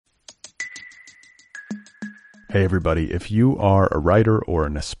Hey everybody, if you are a writer or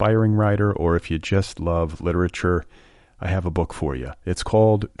an aspiring writer, or if you just love literature, I have a book for you. It's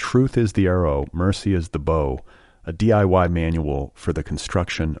called Truth is the Arrow, Mercy is the Bow, a DIY manual for the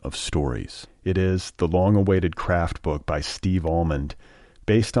construction of stories. It is the long-awaited craft book by Steve Almond,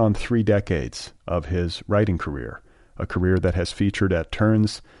 based on 3 decades of his writing career, a career that has featured at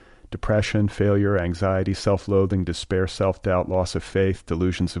turns depression, failure, anxiety, self-loathing, despair, self-doubt, loss of faith,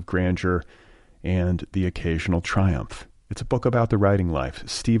 delusions of grandeur, and the occasional triumph. It's a book about the writing life.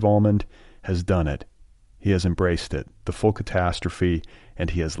 Steve Almond has done it. He has embraced it, the full catastrophe, and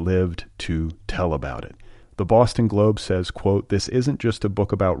he has lived to tell about it. The Boston Globe says, quote, "This isn't just a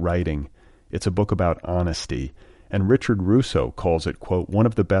book about writing, it's a book about honesty." And Richard Russo calls it, quote, "one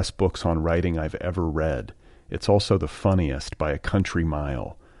of the best books on writing I've ever read. It's also the funniest by a country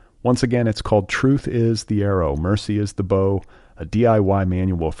mile." Once again, it's called Truth is the Arrow, Mercy is the Bow, a DIY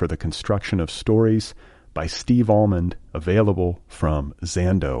manual for the construction of stories by Steve Almond, available from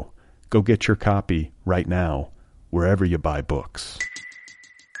Zando. Go get your copy right now, wherever you buy books.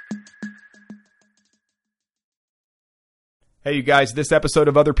 Hey, you guys, this episode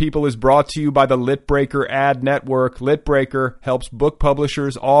of Other People is brought to you by the Litbreaker Ad Network. Litbreaker helps book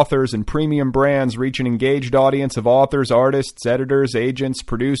publishers, authors, and premium brands reach an engaged audience of authors, artists, editors, agents,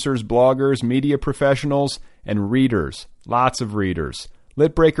 producers, bloggers, media professionals, and readers. Lots of readers.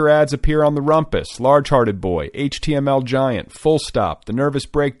 Litbreaker ads appear on The Rumpus, Large Hearted Boy, HTML Giant, Full Stop, The Nervous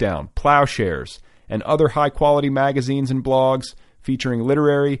Breakdown, Plowshares, and other high-quality magazines and blogs featuring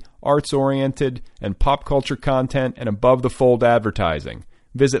literary, arts-oriented, and pop culture content and above-the-fold advertising.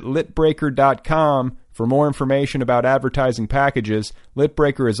 Visit litbreaker.com for more information about advertising packages.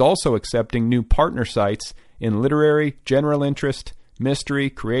 Litbreaker is also accepting new partner sites in literary, general interest, mystery,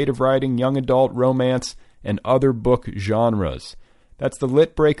 creative writing, young adult, romance, and other book genres. That's the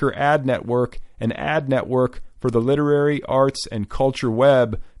Litbreaker Ad Network, an ad network for the literary, arts, and culture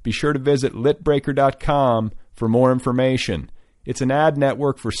web. Be sure to visit litbreaker.com for more information. It's an ad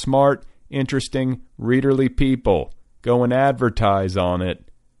network for smart, interesting, readerly people. Go and advertise on it.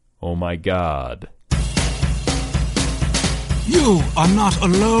 Oh my God. You are not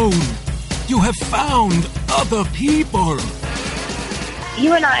alone. You have found other people.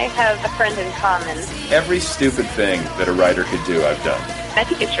 You and I have a friend in common. Every stupid thing that a writer could do, I've done. I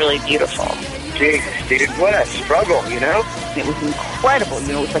think it's really beautiful. Jake, stated what? A struggle, you know? It was incredible.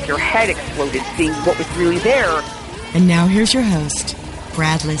 You know, it's like your head exploded seeing what was really there. And now here's your host,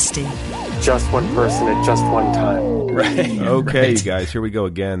 Brad Listy. Just one person at just one time. Right. Okay, right. You guys, here we go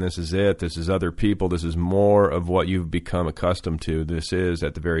again. This is it. This is Other People. This is more of what you've become accustomed to. This is,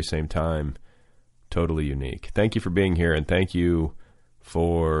 at the very same time, totally unique. Thank you for being here, and thank you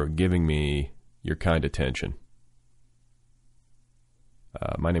for giving me your kind attention.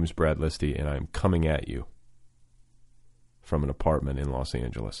 My name is Brad Listy, and I'm coming at you from an apartment in Los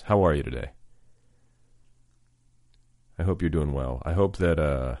Angeles. How are you today? I hope you're doing well. I hope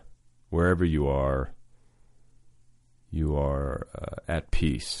that wherever you are at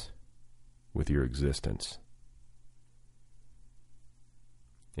peace with your existence.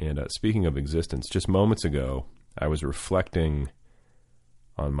 And speaking of existence, just moments ago, I was reflecting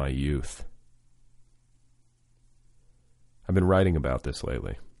on my youth. I've been writing about this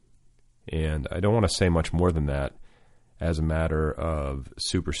lately, and I don't want to say much more than that as a matter of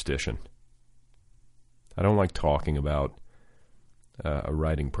superstition. I don't like talking about a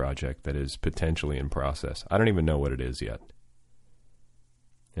writing project that is potentially in process. I don't even know what it is yet.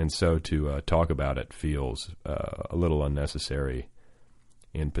 And so to talk about it feels a little unnecessary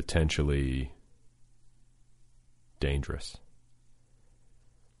and potentially dangerous.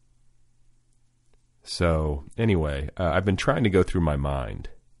 So anyway, I've been trying to go through my mind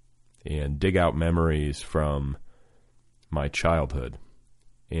and dig out memories from my childhood.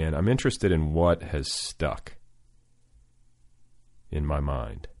 And I'm interested in what has stuck in my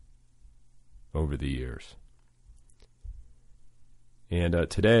mind over the years. And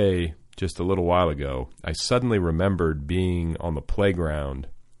today, just a little while ago, I suddenly remembered being on the playground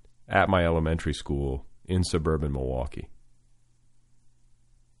at my elementary school in suburban Milwaukee.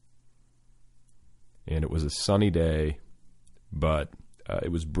 And it was a sunny day, but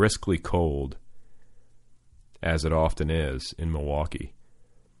it was briskly cold, as it often is in Milwaukee.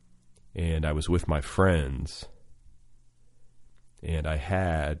 And I was with my friends, and I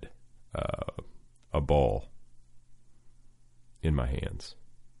had a ball in my hands.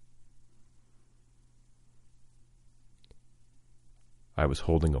 I was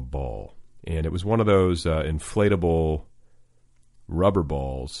holding a ball, and it was one of those inflatable rubber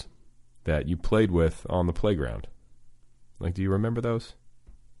balls that you played with on the playground. Like, do you remember those?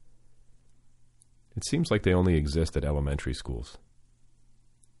 It seems like they only exist at elementary schools.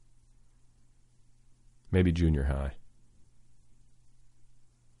 Maybe junior high.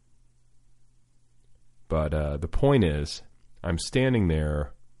 But the point is, I'm standing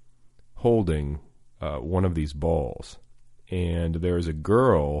there holding one of these balls, and there's a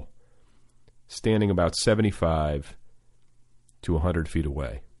girl standing about 75 to 100 feet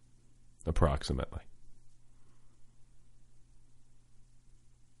away, approximately.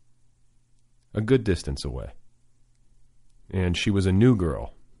 A good distance away. And she was a new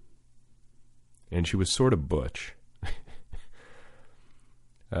girl. And she was sort of butch.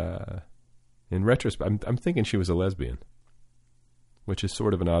 In retrospect, I'm thinking she was a lesbian, which is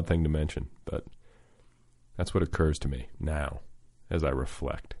sort of an odd thing to mention, but that's what occurs to me now as I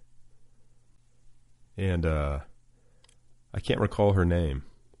reflect. And I can't recall her name.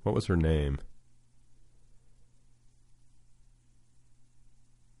 What was her name?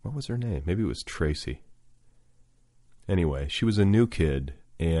 What was her name? Maybe it was Tracy. Anyway, she was a new kid,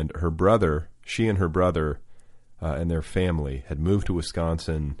 and her brother, she and her brother and their family had moved to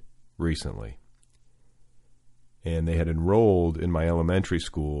Wisconsin recently. And they had enrolled in my elementary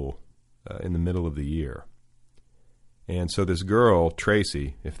school in the middle of the year. And so this girl,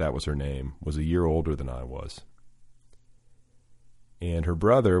 Tracy, if that was her name, was a year older than I was. And her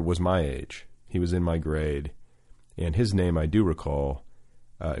brother was my age. He was in my grade. And his name I do recall.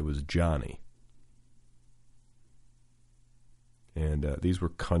 It was Johnny. And these were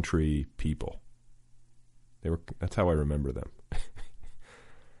country people. That's how I remember them.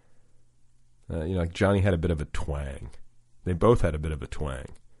 Like Johnny had a bit of a twang. They both had a bit of a twang.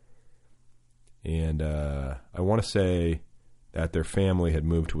 And I want to say that their family had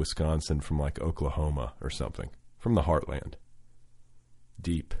moved to Wisconsin from like Oklahoma or something, from the heartland,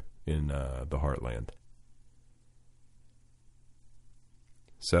 deep in the heartland.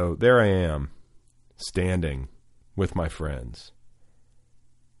 So there I am, standing with my friends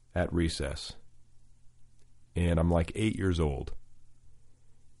at recess. And I'm like 8 years old.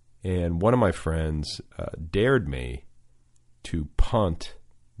 And one of my friends dared me to punt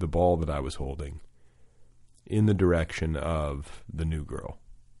the ball that I was holding in the direction of the new girl,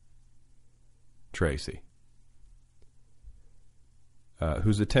 Tracy,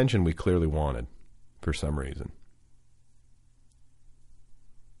 whose attention we clearly wanted for some reason.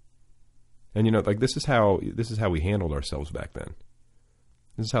 And like this is how we handled ourselves back then.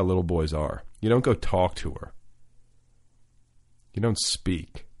 This is how little boys are. You don't go talk to her. You don't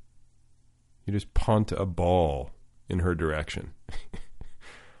speak. You just punt a ball in her direction.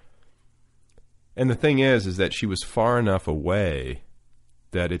 And the thing is that she was far enough away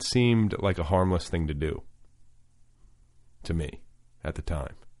that it seemed like a harmless thing to do to me at the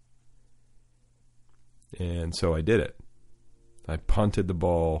time. And so I did it. I punted the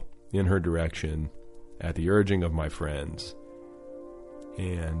ball in her direction at the urging of my friends.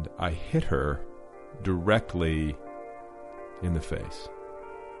 And I hit her directly in the face.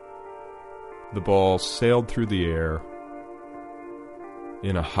 The ball sailed through the air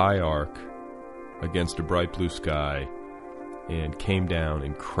in a high arc against a bright blue sky and came down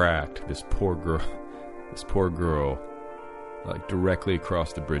and cracked this poor girl like directly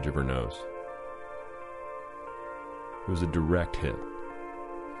across the bridge of her nose. It was a direct hit.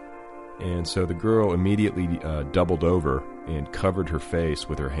 And so the girl immediately doubled over and covered her face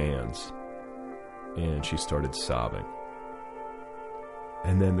with her hands. And she started sobbing.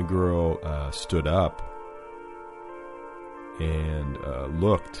 And then the girl stood up and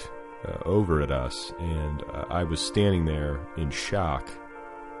looked over at us. And I was standing there in shock.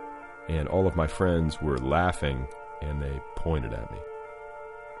 And all of my friends were laughing and they pointed at me.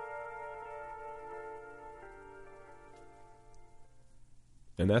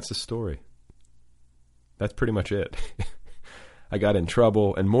 And that's the story. That's pretty much it. I got in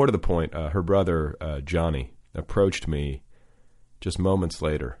trouble, and more to the point, her brother, Johnny, approached me just moments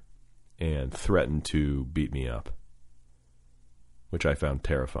later and threatened to beat me up, which I found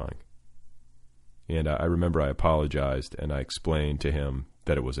terrifying. And I remember I apologized, and I explained to him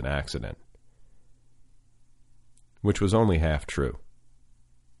that it was an accident, which was only half true.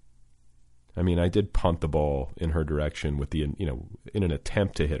 I mean, I did punt the ball in her direction with in an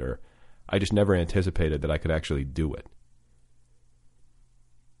attempt to hit her. I just never anticipated that I could actually do it,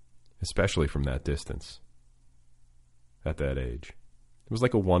 especially from that distance at that age. It was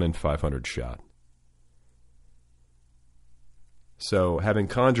like a 1 in 500 shot. So having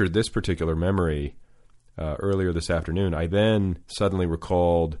conjured this particular memory earlier this afternoon, I then suddenly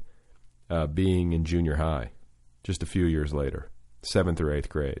recalled being in junior high just a few years later, 7th or 8th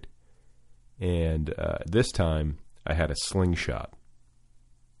grade. And this time, I had a slingshot.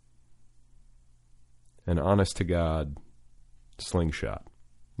 an honest-to-God slingshot.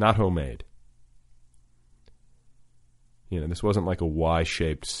 Not homemade. This wasn't like a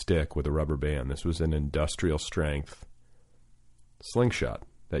Y-shaped stick with a rubber band. This was an industrial-strength slingshot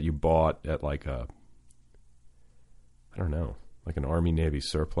that you bought at like an Army-Navy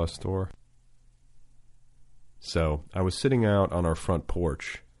surplus store. So I was sitting out on our front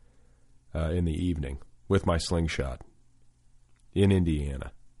porch in the evening with my slingshot in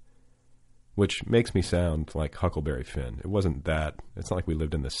Indiana, which makes me sound like Huckleberry Finn. It wasn't that. It's not like we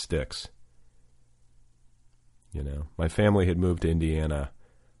lived in the sticks. My family had moved to Indiana,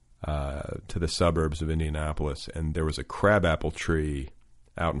 to the suburbs of Indianapolis, and there was a crabapple tree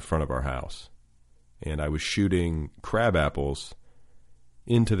out in front of our house. And I was shooting crab apples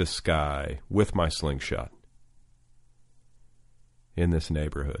into the sky with my slingshot in this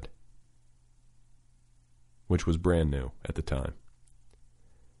neighborhood, which was brand new at the time,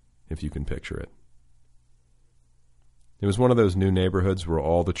 if you can picture it. It was one of those new neighborhoods where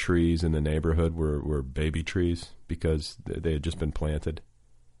all the trees in the neighborhood were baby trees because they had just been planted.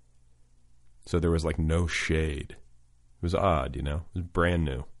 So there was like no shade. It was odd, It was brand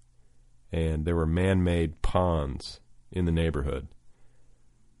new. And there were man-made ponds in the neighborhood.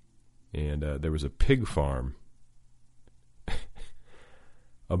 And there was a pig farm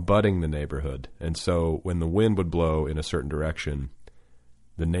abutting the neighborhood. And so when the wind would blow in a certain direction,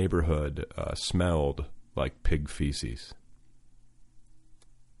 the neighborhood smelled like pig feces.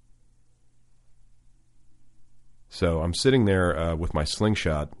 So I'm sitting there with my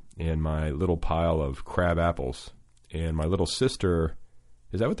slingshot and my little pile of crab apples, and my little sister,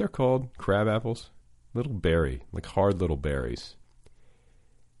 is that what they're called? Crab apples? Little berry, like hard little berries.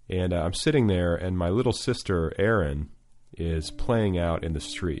 And I'm sitting there, and my little sister, Erin, is playing out in the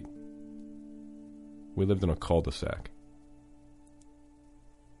street. We lived in a cul-de-sac.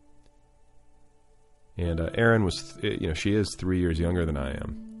 And Erin was, she is 3 years younger than I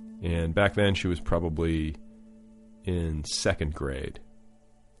am. And back then she was probably in second grade.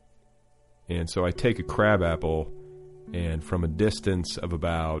 And so I take a crab apple, and from a distance of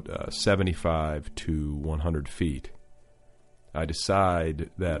about 75 to 100 feet, I decide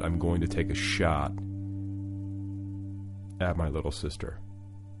that I'm going to take a shot at my little sister.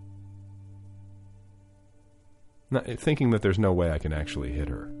 Thinking that there's no way I can actually hit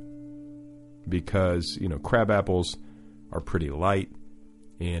her. Because, crab apples are pretty light,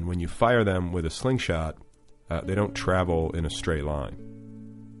 and when you fire them with a slingshot, they don't travel in a straight line.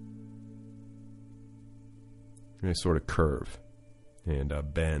 They sort of curve and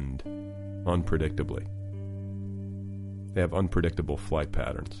bend unpredictably. They have unpredictable flight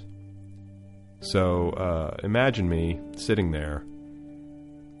patterns. So imagine me sitting there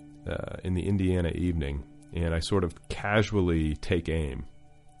in the Indiana evening, and I sort of casually take aim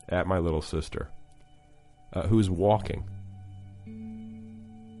at my little sister, who's walking.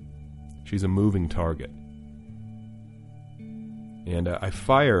 She's a moving target. And I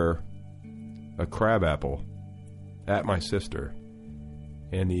fire a crabapple at my sister,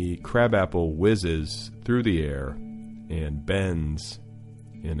 and the crabapple whizzes through the air and bends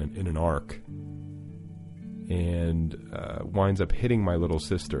in an arc and winds up hitting my little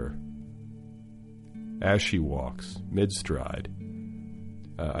sister as she walks, mid-stride.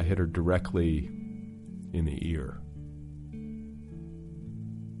 I hit her directly in the ear.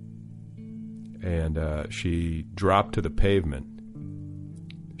 And she dropped to the pavement.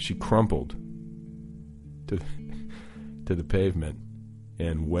 She crumpled to the pavement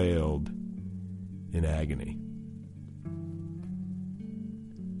and wailed in agony.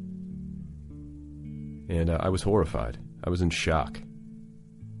 And I was horrified. I was in shock.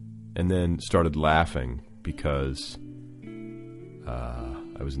 And then started laughing because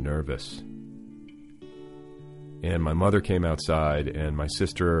I was nervous. And my mother came outside, and my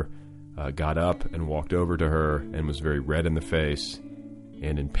sister got up and walked over to her and was very red in the face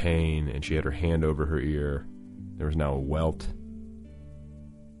and in pain, and she had her hand over her ear. There was now a welt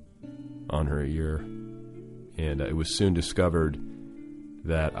on her ear, and it was soon discovered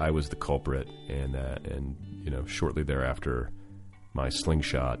that I was the culprit, and shortly thereafter, my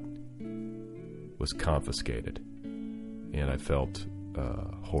slingshot was confiscated, and I felt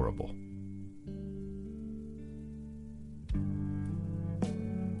horrible.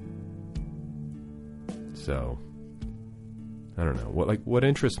 So, I don't know. What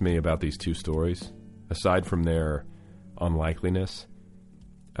interests me about these two stories, aside from their unlikeliness,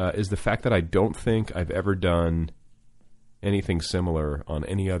 is the fact that I don't think I've ever done anything similar on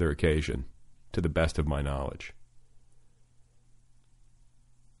any other occasion, to the best of my knowledge.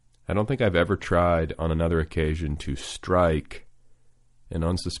 I don't think I've ever tried on another occasion to strike an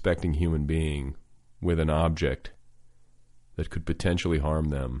unsuspecting human being with an object that could potentially harm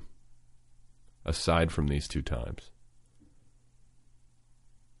them aside from these two times.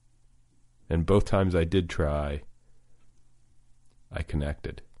 And both times I did try, I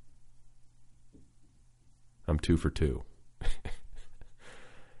connected. I'm 2 for 2.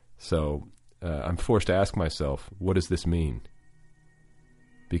 So I'm forced to ask myself, what does this mean?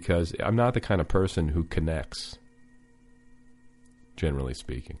 Because I'm not the kind of person who connects, generally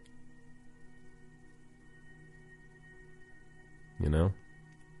speaking. You know?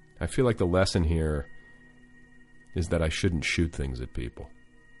 I feel like the lesson here is that I shouldn't shoot things at people.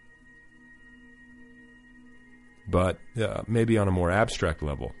 But maybe on a more abstract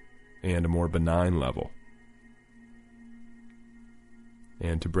level and a more benign level.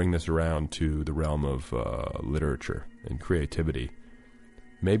 And to bring this around to the realm of literature and creativity,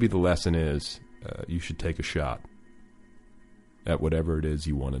 maybe the lesson is you should take a shot at whatever it is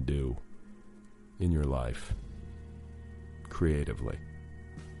you want to do in your life creatively.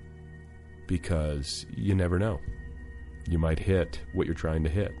 Because you never know. You might hit what you're trying to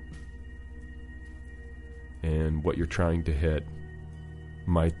hit. And what you're trying to hit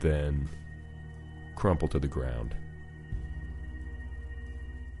might then crumple to the ground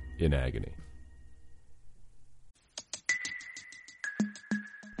in agony.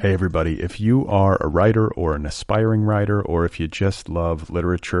 Hey everybody, if you are a writer or an aspiring writer, or if you just love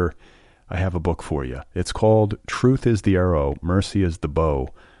literature, I have a book for you. It's called Truth is the Arrow, Mercy is the Bow,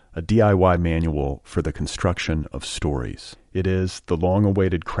 a DIY manual for the construction of stories. It is the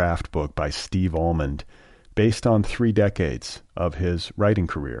long-awaited craft book by Steve Almond, based on 3 decades of his writing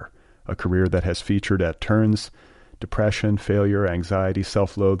career, a career that has featured at turns depression, failure, anxiety,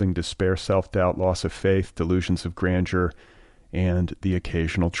 self-loathing, despair, self-doubt, loss of faith, delusions of grandeur, and the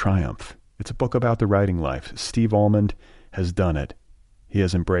occasional triumph. It's a book about the writing life. Steve Almond has done it. He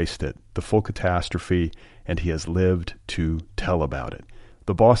has embraced it, the full catastrophe, and he has lived to tell about it.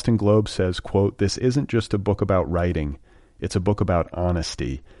 The Boston Globe says, quote, "This isn't just a book about writing, it's a book about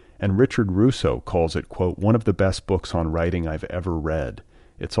honesty." And Richard Russo calls it, quote, "one of the best books on writing I've ever read.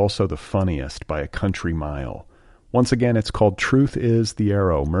 It's also the funniest by a country mile." Once again, it's called Truth is the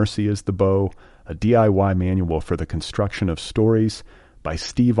Arrow, Mercy is the Bow, a DIY manual for the construction of stories by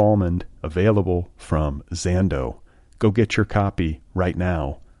Steve Almond, available from Zando. Go get your copy right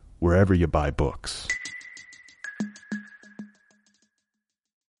now, wherever you buy books.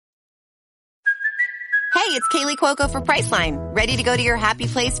 Hey, it's Kaylee Cuoco for Priceline. Ready to go to your happy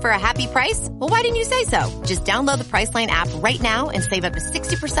place for a happy price? Well, why didn't you say so? Just download the Priceline app right now and save up to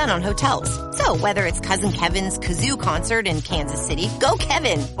 60% on hotels. So whether it's Cousin Kevin's Kazoo Concert in Kansas City, go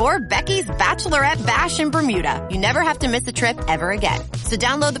Kevin, or Becky's Bachelorette Bash in Bermuda, you never have to miss a trip ever again. So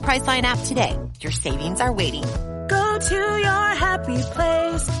download the Priceline app today. Your savings are waiting. Go to your happy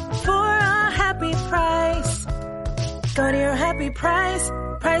place for a happy price. Go to your happy price,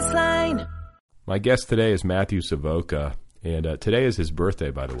 Priceline. My guest today is Matthew Savoca, and today is his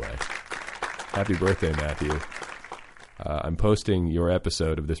birthday, by the way. Happy birthday, Matthew. I'm posting your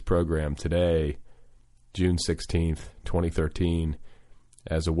episode of this program today, June 16th, 2013,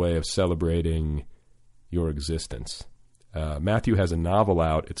 as a way of celebrating your existence. Matthew has a novel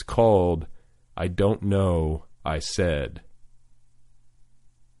out. It's called I Don't Know, I Said.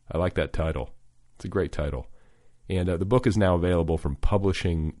 I like that title. It's a great title. And the book is now available from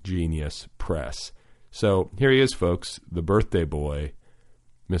Publishing Genius Press. So here he is, folks, the birthday boy,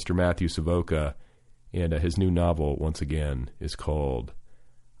 Mr. Matthew Savoca, and his new novel, once again, is called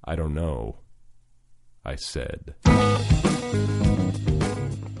I Don't Know, I Said.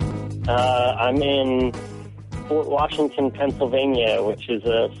 I'm in Fort Washington, Pennsylvania, which is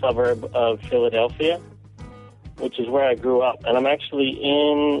a suburb of Philadelphia, which is where I grew up. And I'm actually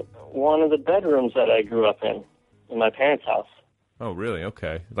in one of the bedrooms that I grew up in my parents' house. Oh, really?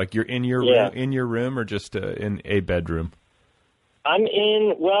 Okay. Like you're in your room or just in a bedroom? I'm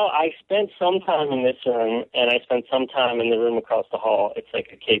in, well, I spent some time in this room, and I spent some time in the room across the hall. It's like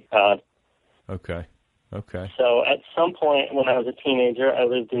a Cape Cod. Okay. So at some point when I was a teenager, I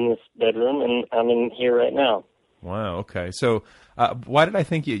lived in this bedroom, and I'm in here right now. Wow, okay. So why did I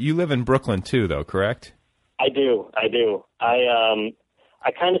think you live in Brooklyn too, though, correct? I do.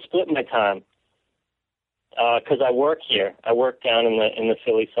 I kind of split my time. Because I work here. I work down in the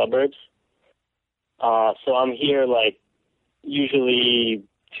Philly suburbs. So I'm here like usually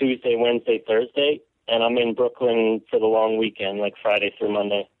Tuesday, Wednesday, Thursday, and I'm in Brooklyn for the long weekend, like Friday through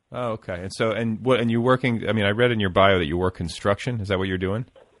Monday. Oh, okay. And you're working, I mean, I read in your bio that you work construction. Is that what you're doing?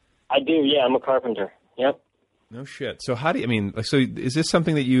 I do, yeah. I'm a carpenter. Yep. No shit. So how do you, I mean, like, so is this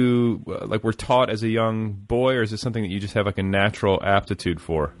something that you, like, were taught as a young boy, or is this something that you just have, like, a natural aptitude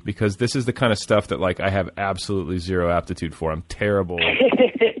for? Because this is the kind of stuff that, like, I have absolutely zero aptitude for. I'm terrible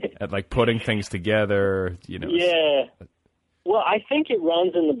at, like, putting things together, you know. Yeah. Well, I think it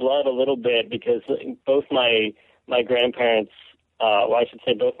runs in the blood a little bit because both my grandparents, well, I should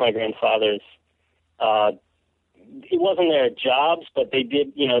say both my grandfathers, it wasn't their jobs, but they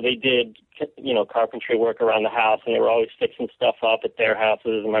did carpentry work around the house, and they were always fixing stuff up at their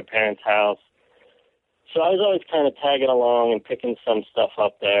houses and my parents' house. So I was always kind of tagging along and picking some stuff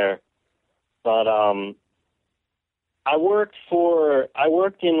up there. But I worked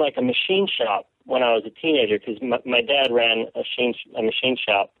in like a machine shop when I was a teenager because my dad ran a machine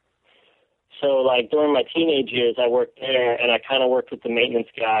shop. So, like, during my teenage years, I worked there, and I kind of worked with the maintenance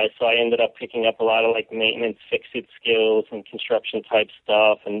guys, so I ended up picking up a lot of, like, maintenance, fix-it skills and construction-type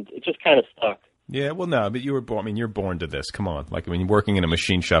stuff, and it just kind of stuck. Yeah, well, no, but you were born, I mean, you're born to this. Come on. Like, I mean, you're working in a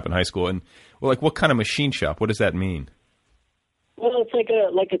machine shop in high school, and, well, like, what kind of machine shop? What does that mean? Well, it's like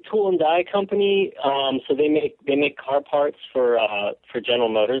a tool and die company, so they make car parts for General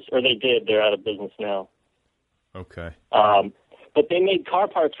Motors, or they did. They're out of business now. Okay. But they made car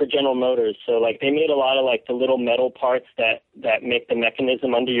parts for General Motors, so like they made a lot of like the little metal parts that make the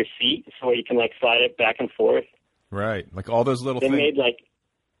mechanism under your seat, so you can like slide it back and forth. Right, like all those little things. They made like,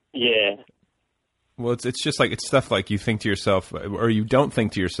 yeah. Well, it's just like it's stuff like you think to yourself, or you don't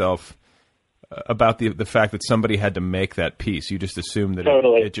think to yourself about the fact that somebody had to make that piece. You just assume that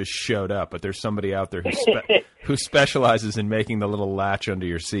it just showed up, but there's somebody out there who specializes in making the little latch under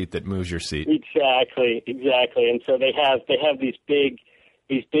your seat that moves your seat. Exactly. And so they have these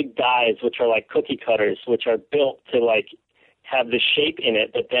big dies, which are like cookie cutters, which are built to like have the shape in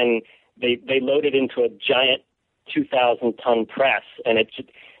it, but then they load it into a giant 2,000-ton press, and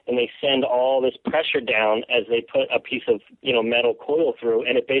they send all this pressure down as they put a piece of metal coil through,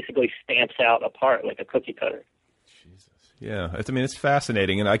 and it basically stamps out a part like a cookie cutter. Jesus. Yeah, it's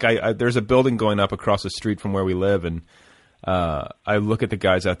fascinating, and like there's a building going up across the street from where we live, and I look at the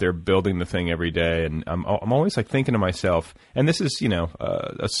guys out there building the thing every day, and I'm always like thinking to myself, and this is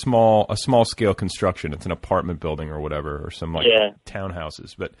a small scale construction. It's an apartment building or whatever, or some like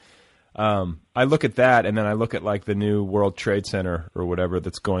townhouses, but. I look at that, and then I look at like the new World Trade Center or whatever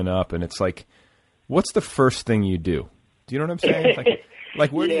that's going up, and it's like, what's the first thing you do? Do you know what I'm saying?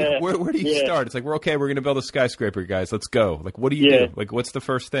 Like where do you start? It's like we're going to build a skyscraper, guys. Let's go. Like, what do you do? Like, what's the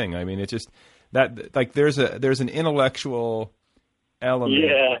first thing? I mean, it's just that like there's an intellectual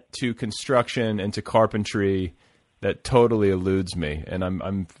element to construction and to carpentry that totally eludes me, and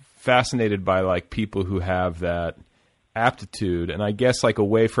I'm fascinated by like people who have that aptitude. And I guess like a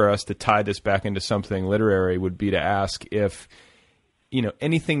way for us to tie this back into something literary would be to ask if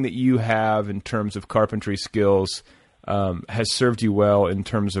anything that you have in terms of carpentry skills has served you well in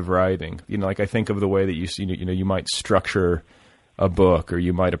terms of writing. Like I think of the way that you might structure a book, or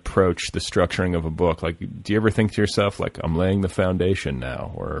you might approach the structuring of a book. Like, do you ever think to yourself like, I'm laying the foundation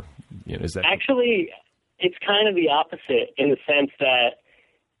now, or is that actually? It's kind of the opposite in the sense that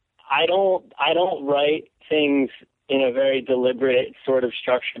I don't write things in a very deliberate, sort of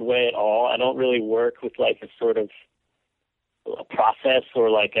structured way at all. I don't really work with like a sort of a process, or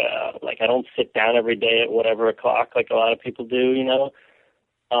like I don't sit down every day at whatever o'clock like a lot of people do,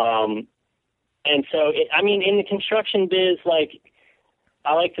 And so, in the construction biz, like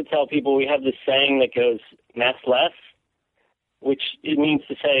I like to tell people, we have this saying that goes mess less, which it means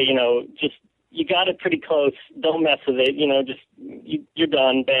to say, just you got it pretty close. Don't mess with it. You're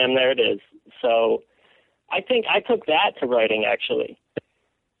done. Bam, there it is. So. I think I took that to writing, actually,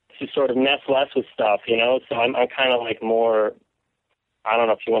 to sort of mess less with stuff, So I'm kind of like more, I don't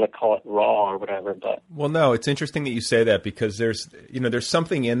know if you want to call it raw or whatever, but. Well, no, it's interesting that you say that, because there's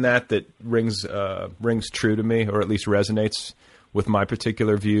something in that rings true to me, or at least resonates with my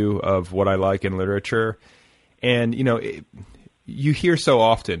particular view of what I like in literature. And, you hear so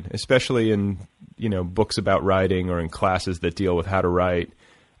often, especially in, books about writing or in classes that deal with how to write,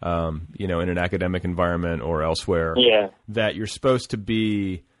 in an academic environment or elsewhere, that you're supposed to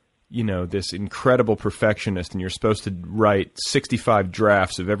be, this incredible perfectionist, and you're supposed to write 65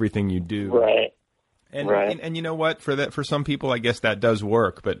 drafts of everything you do. Right. And you know what? For some people, I guess that does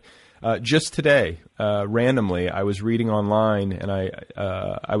work. But just today, randomly, I was reading online, and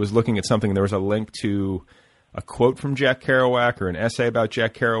I was looking at something, and there was a link to a quote from Jack Kerouac, or an essay about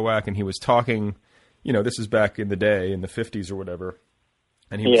Jack Kerouac, and he was talking, this is back in the day, in the 50s or whatever.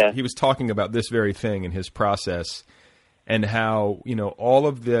 And he was talking about this very thing in his process, and how, all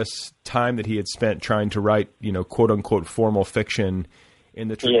of this time that he had spent trying to write, quote unquote formal fiction in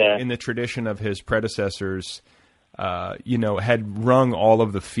the tradition of his predecessors, had wrung all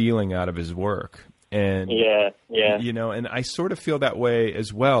of the feeling out of his work. And and I sort of feel that way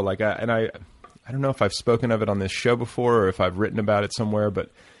as well. Like I don't know if I've spoken of it on this show before or if I've written about it somewhere, but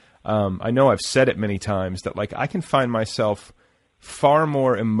I know I've said it many times that like I can find myself far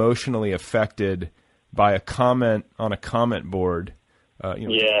more emotionally affected by a comment on a comment board. I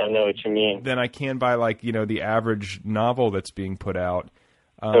know what you mean. Than I can by like the average novel that's being put out.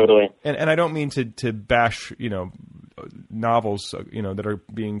 Totally. And I don't mean to bash novels that are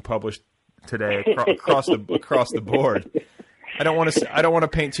being published today across the board. I don't want to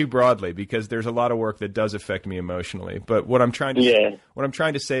paint too broadly because there's a lot of work that does affect me emotionally. But what I'm trying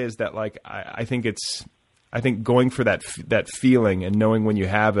to say is that like I think going for that feeling and knowing when you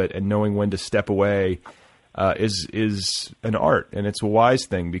have it and knowing when to step away is an art, and it's a wise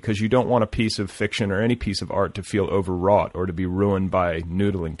thing because you don't want a piece of fiction or any piece of art to feel overwrought or to be ruined by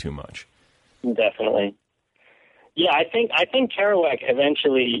noodling too much. Definitely. Yeah, I think Kerouac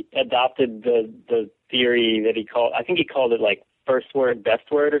eventually adopted the theory that he called it like first word, best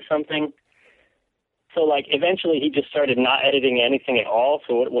word or something. So like eventually he just started not editing anything at all.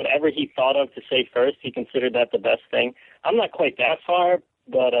 So whatever he thought of to say first, he considered that the best thing. I'm not quite that far,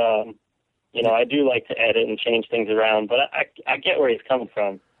 but I do like to edit and change things around. But I get where he's coming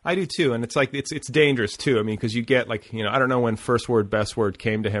from. I do too, and it's like it's dangerous too. I mean, because you get like I don't know when first word, best word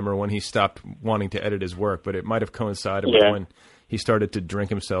came to him or when he stopped wanting to edit his work, but it might have coincided with when he started to drink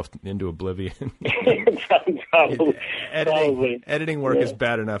himself into oblivion. Probably. Editing work is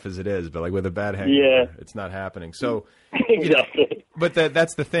bad enough as it is, but like with a bad hangover, it's not happening. So exactly. But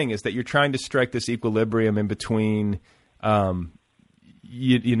that's the thing is that you're trying to strike this equilibrium in between,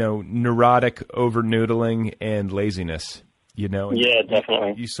 neurotic over noodling and laziness. Yeah,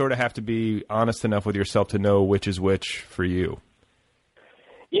 definitely. You sort of have to be honest enough with yourself to know which is which for you.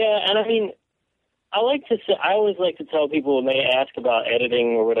 Yeah, and I mean, I always like to tell people when they ask about editing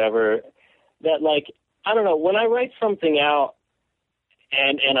or whatever that, like, I don't know, when I write something out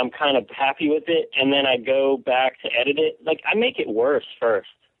and I'm kind of happy with it and then I go back to edit it, like, I make it worse first,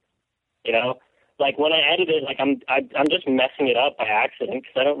 Like, when I edit it, like, I'm just messing it up by accident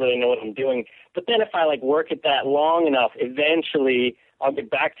because I don't really know what I'm doing. But then if I, like, work at that long enough, eventually I'll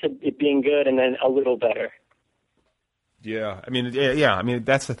get back to it being good and then a little better. Yeah. I mean,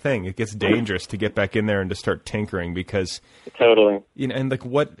 that's the thing. It gets dangerous to get back in there and to start tinkering because... Totally. And, like,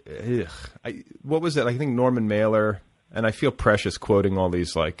 what was it? I think Norman Mailer, and I feel precious quoting all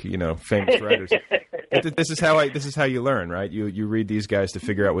these, like, famous writers. This is how you learn, right? You read these guys to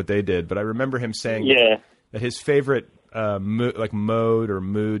figure out what they did. But I remember him saying that his favorite mode or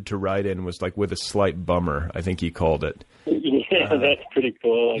mood to write in was like with a slight bummer. I think he called it. Yeah, that's pretty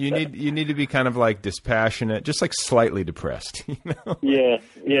cool. You need to be kind of like dispassionate, just like slightly depressed. Yeah.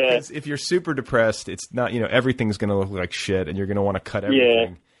 Because if you're super depressed, it's not everything's going to look like shit, and you're going to want to cut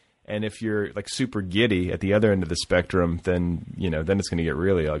everything. Yeah. And if you're like super giddy at the other end of the spectrum, then then it's going to get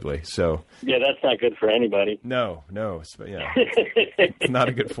really ugly. So yeah, that's not good for anybody. No, it's not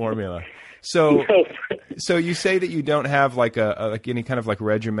a good formula. So you say that you don't have like like any kind of like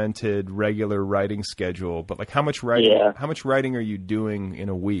regimented regular writing schedule, but like how much writing? Yeah. How much writing are you doing in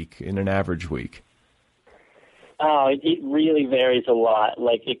a week, in an average week? Oh, it really varies a lot.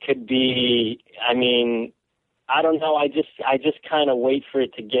 Like it could be, I mean, I don't know. I just kind of wait for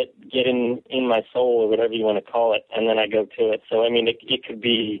it to get in my soul or whatever you want to call it, and then I go to it. So I mean, it could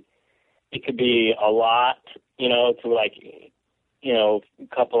be a lot, to like, a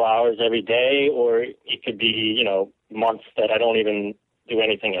couple hours every day, or it could be, months that I don't even do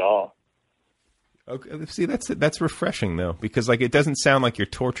anything at all. Okay, see, that's refreshing though, because like it doesn't sound like you're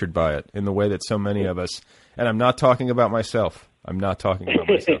tortured by it in the way that so many of us. And I'm not talking about myself.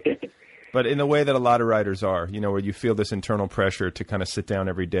 But in the way that a lot of writers are, where you feel this internal pressure to kind of sit down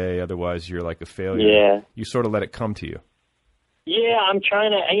every day, otherwise you're like a failure. Yeah. You sort of let it come to you. Yeah, I'm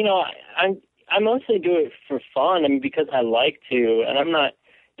trying to, I mostly do it for fun, because I like to, and I'm not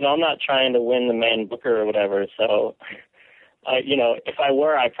trying to win the Man Booker or whatever. So, if I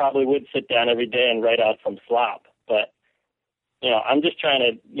were, I probably would sit down every day and write out some slop. But, I'm just trying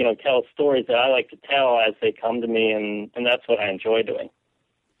to, tell stories that I like to tell as they come to me, and that's what I enjoy doing.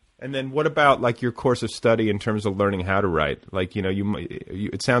 And then what about like your course of study in terms of learning how to write? Like,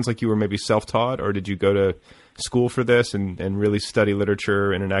 it sounds like you were maybe self-taught, or did you go to school for this and really study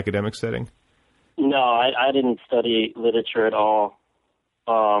literature in an academic setting? No, I didn't study literature at all.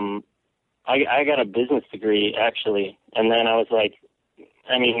 I got a business degree, actually. And then I was like,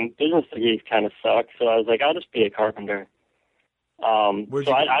 business degrees kind of suck. So I was like, I'll just be a carpenter. I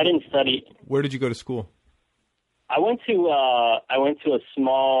didn't study. Where did you go to school? I went to a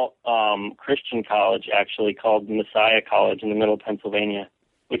small Christian college, actually, called Messiah College in the middle of Pennsylvania,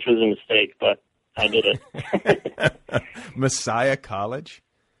 which was a mistake, but I did it. Messiah College?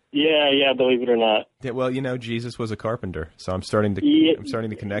 Yeah, believe it or not. Yeah, well, Jesus was a carpenter, so I'm starting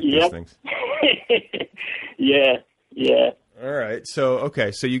to connect these things. Yeah. All right. So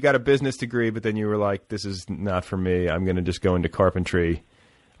you got a business degree, but then you were like, this is not for me. I'm going to just go into carpentry.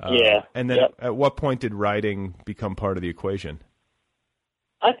 Yeah. And then at what point did writing become part of the equation?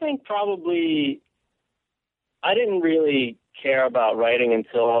 I think probably I didn't really care about writing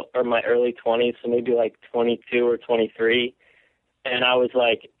until my early 20s, so maybe like 22 or 23. And I was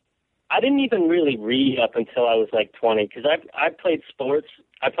like, I didn't even really read up until I was like 20, because I played sports.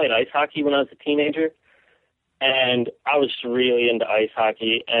 I played ice hockey when I was a teenager, and I was really into ice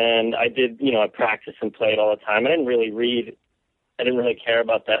hockey, and I did, I practiced and played all the time. I didn't really read. I didn't really care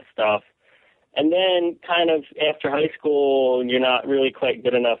about that stuff. And then kind of after high school, you're not really quite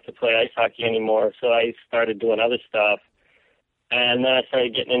good enough to play ice hockey anymore, so I started doing other stuff. And then I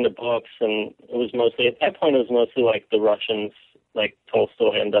started getting into books, and it was mostly, at that point, it was mostly like the Russians, like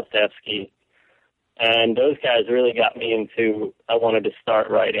Tolstoy and Dostoevsky. And those guys really got me into, I wanted to start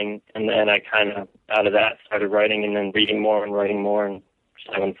writing, and then I kind of, out of that, started writing and then reading more and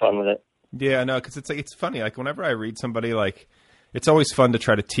just having fun with it. Yeah, no, because it's funny. Like, whenever I read somebody, like, it's always fun to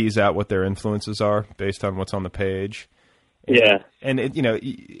try to tease out what their influences are based on what's on the page. And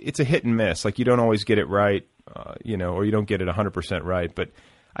it's a hit and miss. Like, you don't always get it right, or you don't get it 100% right. But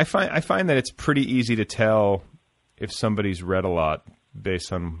I find that it's pretty easy to tell if somebody's read a lot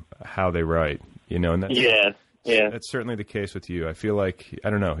based on how they write. And that's certainly the case with you. I feel like, I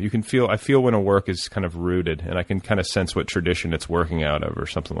don't know, I feel when a work is kind of rooted, and I can kind of sense what tradition it's working out of or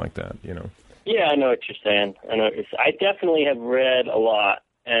something like that, Yeah, I know what you're saying. I definitely have read a lot,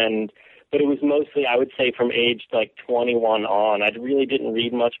 but it was mostly, I would say, from age like 21 on. I really didn't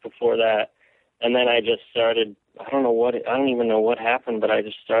read much before that, and then I just started. I don't even know what happened, but I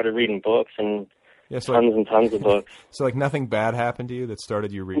just started reading books and tons and tons of books. So, like, nothing bad happened to you that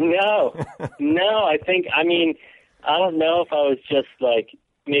started you reading? No. I don't know if I was just like,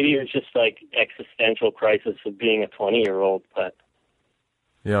 maybe it was just like existential crisis of being a 20-year-old, but.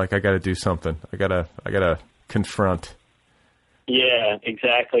 Yeah, like, I got to do something. I gotta confront. Yeah,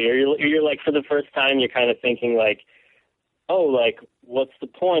 exactly. Or you're like, for the first time, you're kind of thinking like, oh, like, what's the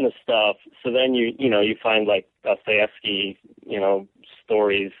point of stuff? So then you find like Dostoevsky,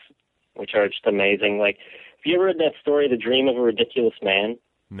 stories, which are just amazing. Like, have you ever read that story, The Dream of a Ridiculous Man?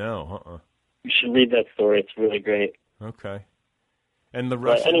 No. You should read that story. It's really great. Okay. And the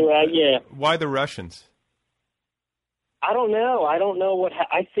Russians. Anyway, yeah. Why the Russians? I don't know. I don't know what.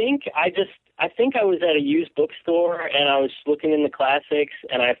 I think I was at a used bookstore and I was looking in the classics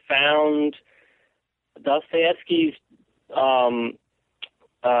and I found Dostoevsky's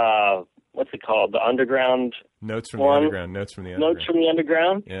what's it called? The Underground. Notes from the Underground. Notes from the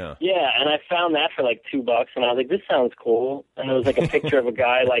Underground. Yeah. Yeah, and I found that for like $2, and I was like, this sounds cool. And there was like a picture of a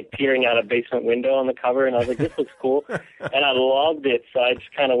guy like peering out a basement window on the cover, and I was like, this looks cool. And I loved it, so I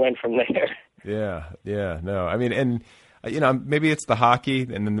just kind of went from there. Yeah. No, I mean, and maybe it's the hockey,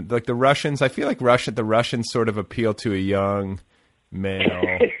 and then like the Russians. I feel like the Russians sort of appeal to a young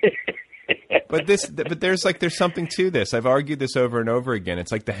male. But there's something to this. I've argued this over and over again.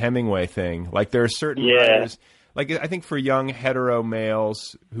 It's like the Hemingway thing. Like, there are certain writers, like, I think for young hetero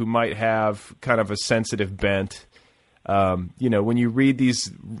males who might have kind of a sensitive bent, when you read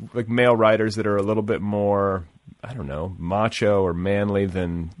these like male writers that are a little bit more, I don't know, macho or manly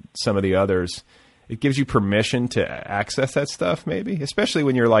than some of the others, it gives you permission to access that stuff, maybe, especially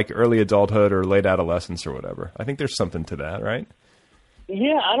when you're like early adulthood or late adolescence or whatever. I think there's something to that, right?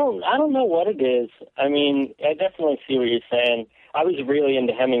 Yeah, I don't know what it is. I mean, I definitely see what you're saying. I was really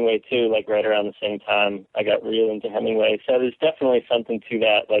into Hemingway too, like right around the same time I got real into Hemingway. So there's definitely something to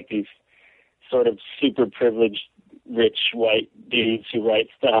that, like these sort of super privileged, rich white dudes who write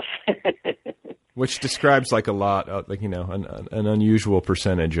stuff. Which describes like a lot, an unusual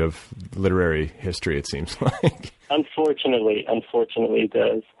percentage of literary history, it seems like. Unfortunately, it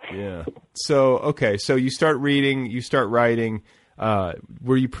does. Yeah. So you start reading, you start writing.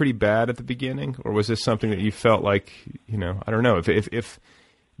 Were you pretty bad at the beginning, or was this something that you felt like, I don't know, if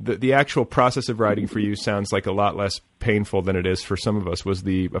the actual process of writing for you sounds like a lot less painful than it is for some of us. Was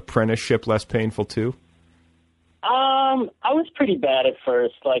the apprenticeship less painful too? I was pretty bad at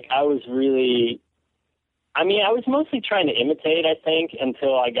first. Like, I was mostly trying to imitate, I think,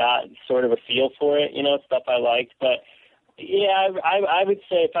 until I got sort of a feel for it, stuff I liked. But yeah, I would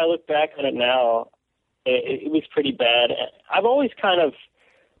say if I look back on it now, it was pretty bad. I've always kind of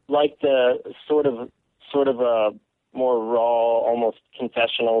liked the sort of a more raw, almost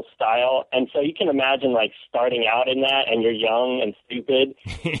confessional style. And so you can imagine like starting out in that, and you're young and stupid,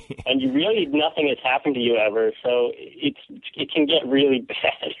 and you really, nothing has happened to you ever. So it can get really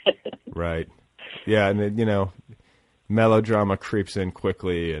bad. Right. Yeah. And then, you know, melodrama creeps in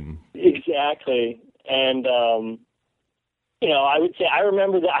quickly and. Exactly. And, you know, I would say, I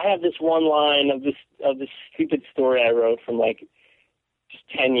remember that I have this one line of this stupid story I wrote from like just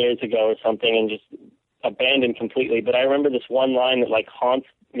 10 years ago or something, and just abandoned completely. But I remember this one line that like haunts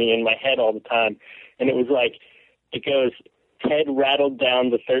me in my head all the time. And it was like, it goes, Ted rattled down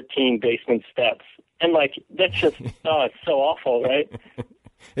the 13 basement steps. And like, that's just, oh, it's so awful, right?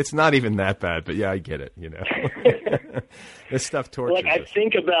 It's not even that bad, but yeah, I get it, you know. This stuff tortures Like, I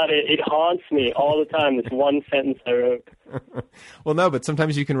think about it, it haunts me all the time, this one sentence I wrote. Well, no, but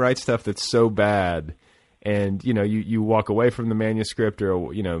sometimes you can write stuff that's so bad, and, you know, you walk away from the manuscript,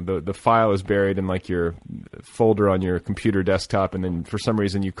 or, you know, the file is buried in, like, your folder on your computer desktop, and then for some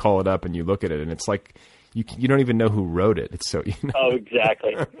reason you call it up and you look at it, and it's like you don't even know who wrote it. It's so, you know. Oh,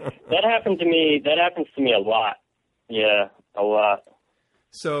 exactly. That happens to me a lot. Yeah, a lot.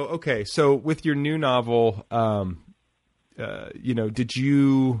 So, okay, so with your new novel, you know, did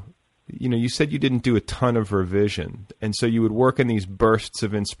you said you didn't do a ton of revision, and so you would work in these bursts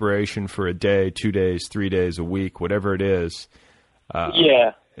of inspiration for a day, 2 days, 3 days, a week, whatever it is.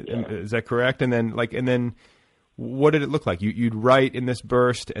 Yeah. Is that correct? And then, what did it look like? You'd write in this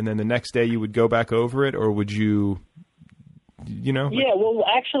burst, and then the next day you would go back over it, or would you know? Yeah, well,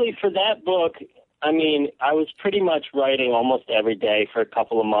 actually, for that book, I mean, I was pretty much writing almost every day for a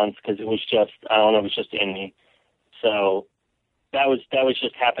couple of months, because it was just, I don't know, it was just in me. So that was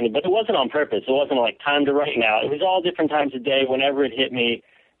just happening, but it wasn't on purpose. It wasn't like time to write now. It was all different times of day, whenever it hit me,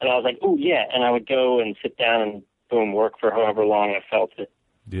 and I was like, oh yeah, and I would go and sit down and boom, work for however long I felt it.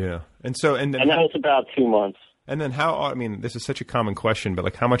 Yeah, and that was about 2 months. And then I mean, this is such a common question, but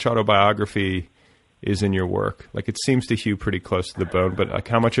like, how much autobiography is in your work? Like, it seems to hew pretty close to the bone, but like,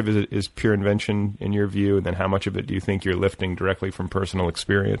 how much of it is pure invention in your view, and then how much of it do you think you're lifting directly from personal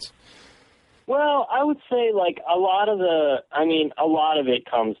experience? Well, I would say like a lot of it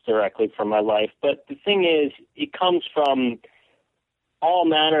comes directly from my life, but the thing is, it comes from all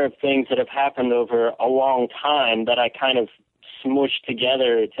manner of things that have happened over a long time that I kind of smushed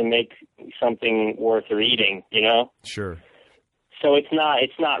together to make something worth reading, you know? Sure. So it's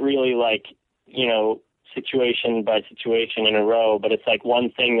not really like, you know, situation by situation in a row, but it's like one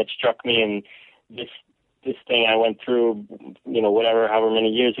thing that struck me, and this thing I went through, you know, however many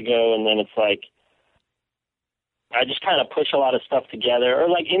years ago, and then it's like I just kind of push a lot of stuff together. Or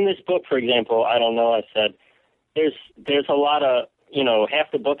like in this book, for example, I don't know, I said there's a lot of, you know,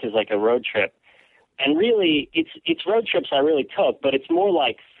 half the book is like a road trip. And really, it's road trips I really took, but it's more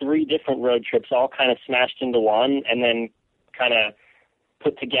like 3 different road trips all kind of smashed into one and then kind of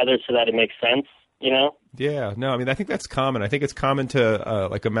put together so that it makes sense, you know? Yeah, no, I mean, I think that's common. I think it's common to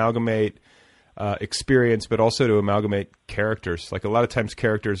like amalgamate experience, but also to amalgamate characters. Like a lot of times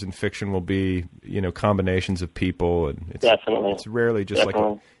characters in fiction will be, you know, combinations of people, and it's rarely just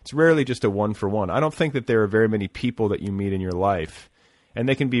it's rarely just a one for one. I don't think that there are very many people that you meet in your life, and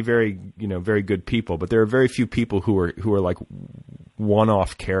they can be very, you know, very good people, but there are very few people who are like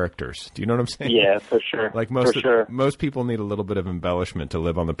one-off characters. Do you know what I'm saying? Yeah, for sure. Like most people need a little bit of embellishment to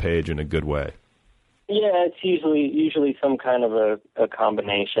live on the page in a good way. Yeah, it's usually some kind of a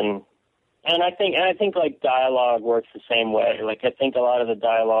combination. And I think like dialogue works the same way. Like I think a lot of the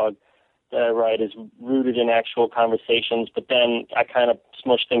dialogue that I write is rooted in actual conversations, but then I kind of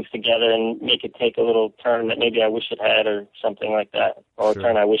smush things together and make it take a little turn that maybe I wish it had, or something like that, or Sure. a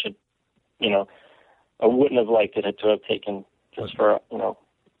turn I wish it, you know, I wouldn't have liked it to have taken, just for, you know,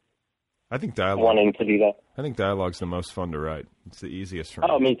 I think dialogue. wanting to do that. I think dialogue's the most fun to write. It's the easiest for me.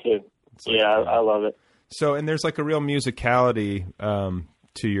 Oh, me too. Yeah, I love it. So, and there's like a real musicality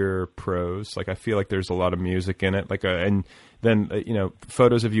to your prose. Like I feel like there's a lot of music in it. And then you know,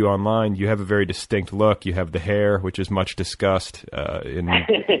 photos of you online, you have a very distinct look. You have the hair, which is much discussed in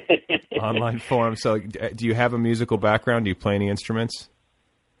online forums. So, do you have a musical background? Do you play any instruments?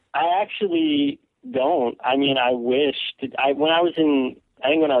 I actually don't. I mean, I wish. When I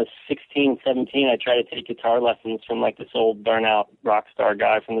was 16, 17, I tried to take guitar lessons from like this old burnout rock star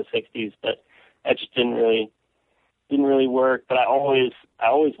guy from the 60s, but that just didn't really work. But I always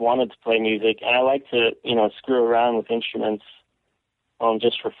wanted to play music, and I like to, you know, screw around with instruments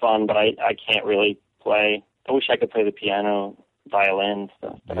just for fun, but I can't really play. I wish I could play the piano, violin,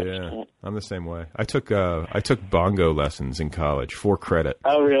 stuff, but I just can't. I'm the same way. I took bongo lessons in college, for credit.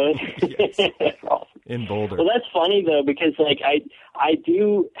 Oh, really? Yes. Awesome. In Boulder. Well, that's funny though, because like I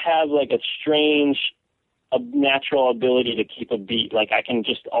do have like a strange a natural ability to keep a beat. Like I can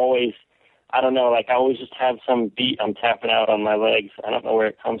just always, I don't know, like I always just have some beat I'm tapping out on my legs. I don't know where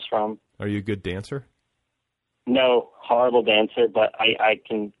it comes from. Are you a good dancer? No, horrible dancer, but I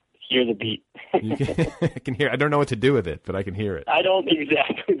can hear the beat. I can hear. I don't know what to do with it, but I can hear it. I don't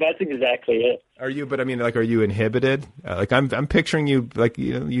exactly. That's exactly it. Are you? But I mean, like, are you inhibited? Like, I'm picturing you like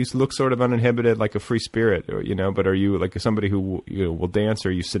you look sort of uninhibited, like a free spirit, or, But are you like somebody who will dance, or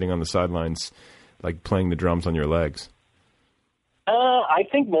are you sitting on the sidelines, like playing the drums on your legs? I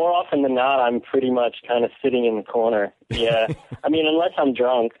think more often than not, I'm pretty much kind of sitting in the corner. Yeah. I mean, unless I'm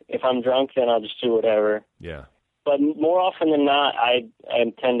drunk. If I'm drunk, then I'll just do whatever. Yeah. But more often than not, I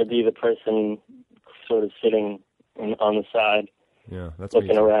tend to be the person sort of sitting on the side. Yeah, that's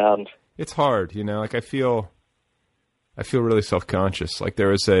looking around. It's hard, Like I feel really self-conscious. Like there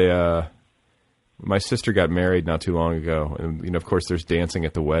was my sister got married not too long ago, and of course, there's dancing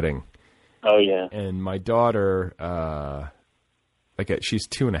at the wedding. Oh yeah. And my daughter, she's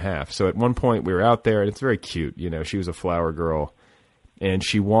 2.5. So at one point we were out there, and it's very cute. She was a flower girl. And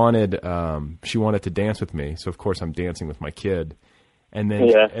she wanted to dance with me, so of course I'm dancing with my kid. And then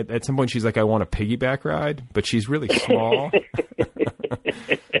at some point she's like, "I want a piggyback ride," but she's really small.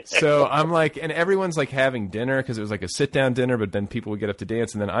 So I'm like, and everyone's like having dinner because it was like a sit down dinner, but then people would get up to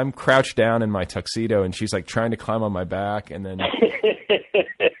dance, and then I'm crouched down in my tuxedo, and she's like trying to climb on my back, and then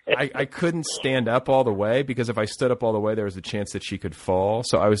I couldn't stand up all the way because if I stood up all the way, there was a chance that she could fall.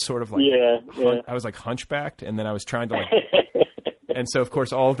 So I was sort of like, I was like hunchbacked, and then I was trying to like. And so, of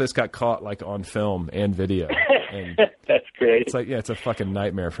course, all of this got caught like on film and video. And that's great. It's like, it's a fucking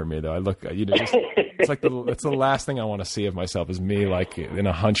nightmare for me, though. I look, it's like it's the last thing I want to see of myself is me like in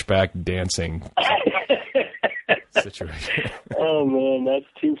a hunchback dancing situation. Oh man, that's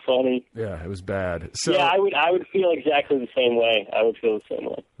too funny. Yeah, it was bad. So yeah, I would feel exactly the same way. I would feel the same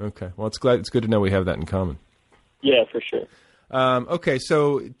way. Okay, well, it's good to know we have that in common. Yeah, for sure. Okay,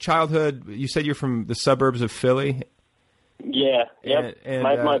 so childhood. You said you're from the suburbs of Philly. Yeah, yep. And,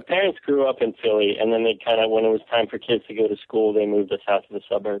 my parents grew up in Philly, and then they kind of, when it was time for kids to go to school, they moved us out to the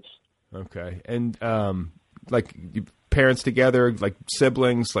suburbs. Okay, and like parents together, like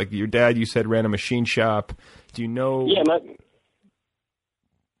siblings, like your dad, you said ran a machine shop. Do you know? Yeah,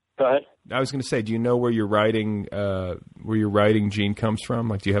 go ahead. I was going to say, do you know where your writing gene comes from?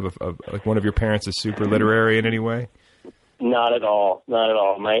 Like, do you have like one of your parents is super literary in any way? Not at all. Not at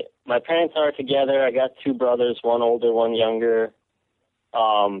all. My parents are together. I got 2 brothers, one older, one younger.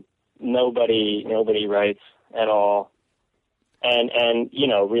 Nobody writes at all. And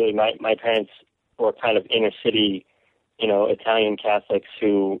really my parents were kind of inner city, Italian Catholics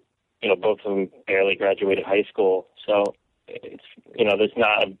who, both of them barely graduated high school. So it's, there's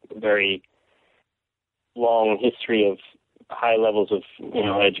not a very long history of high levels of,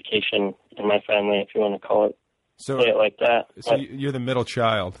 education in my family, if you want to call it. So, say it like that. So you're the middle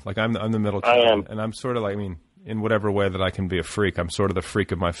child. Like I'm the middle child. I am. And I'm sort of like, in whatever way that I can be a freak, I'm sort of the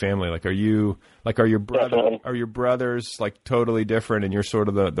freak of my family. Like, are your brothers like totally different and you're sort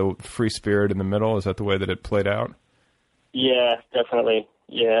of the free spirit in the middle? Is that the way that it played out? Yeah, definitely.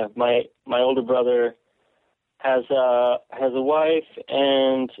 Yeah. My older brother has a wife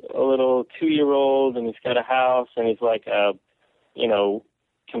and a little 2-year-old, and he's got a house, and he's like a,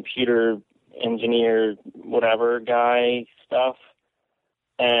 computer engineer, whatever guy stuff.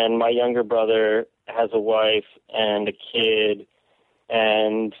 And my younger brother has a wife and a kid,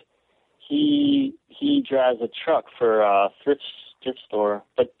 and he drives a truck for a thrift store.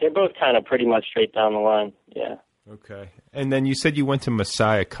 But they're both kind of pretty much straight down the line. Yeah. Okay. And then you said you went to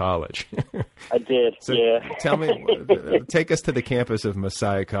Messiah College. I did. So yeah. Tell me, take us to the campus of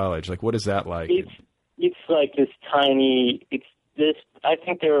Messiah College. Like, what is that like? It's like this tiny. I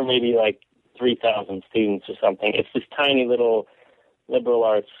think there were maybe like 3,000 students or something. It's this tiny little liberal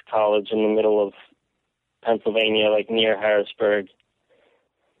arts college in the middle of Pennsylvania, like near Harrisburg.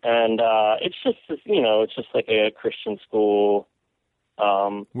 And it's just like a Christian school.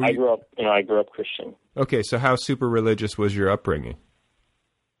 I grew up Christian. Okay, so how super religious was your upbringing?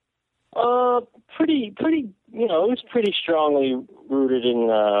 Pretty, it was pretty strongly rooted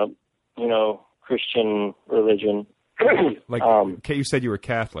in, Christian religion. Like, you said you were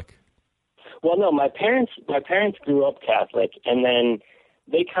Catholic. Well, no, my parents grew up Catholic, and then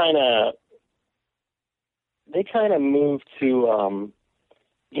they kind of moved to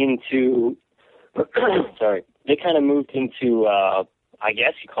into sorry, they kind of moved into I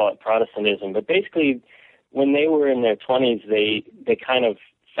guess you call it Protestantism, but basically when they were in their 20s, they kind of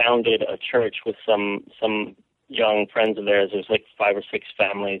founded a church with some young friends of theirs. There's like 5 or 6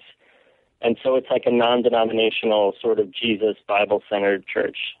 families, and so it's like a non-denominational sort of Jesus Bible-centered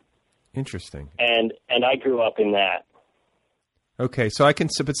church. Interesting. And I grew up in that. Okay, so I can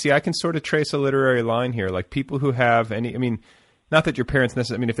sort of trace a literary line here, like people who have any. I mean, not that your parents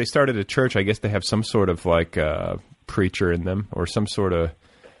necessarily. I mean, if they started a church, I guess they have some sort of like preacher in them, or some sort of,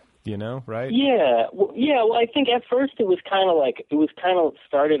 right? Yeah, well, I think at first it was kind of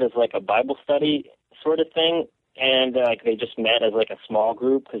started as like a Bible study sort of thing, and like they just met as like a small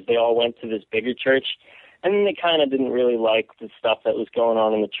group because they all went to this bigger church, and then they kind of didn't really like the stuff that was going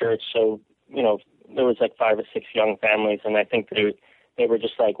on in the church, so there was like 5 or 6 young families, and I think they were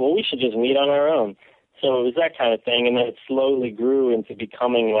just like, well, we should just meet on our own. So it was that kind of thing, and then it slowly grew into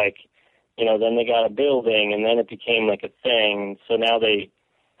becoming like, then they got a building, and then it became like a thing. So now they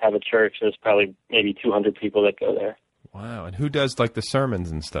have a church. There's probably maybe 200 people that go there. Wow. And who does like the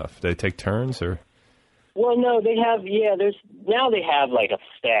sermons and stuff? Do they take turns or? Well, no, they have, now they have like a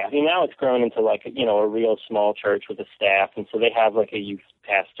staff. Now it's grown into like, a real small church with a staff. And so they have like a youth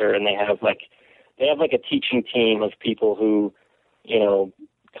pastor, and they have like a teaching team of people who,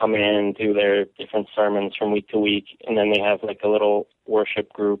 come in and do their different sermons from week to week. And then they have like a little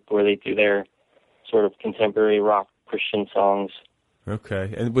worship group where they do their sort of contemporary rock Christian songs.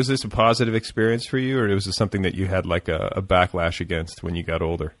 Okay. And was this a positive experience for you, or was this something that you had like a backlash against when you got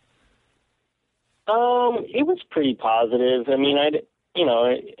older? It was pretty positive. I mean, I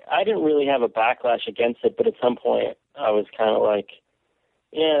didn't really have a backlash against it, but at some point I was kind of like,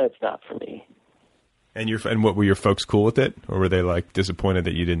 yeah, it's not for me. And what, were your folks cool with it, or were they like disappointed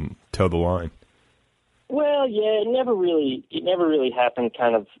that you didn't toe the line? Well, yeah, it never really happened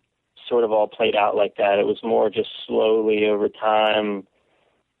kind of sort of all played out like that. It was more just slowly over time,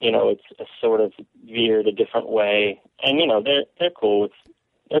 it's a sort of veered a different way. And, they're cool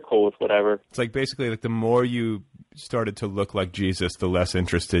with whatever. It's like basically like the more you started to look like Jesus, the less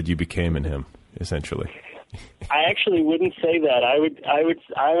interested you became in him, essentially. I actually wouldn't say that. I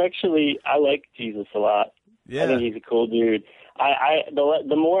like Jesus a lot. Yeah. I think he's a cool dude.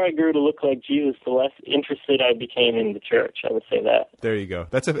 The more I grew to look like Jesus, the less interested I became in the church. I would say that. There you go.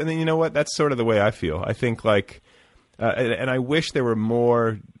 And then you know what? That's sort of the way I feel. I think like, and I wish there were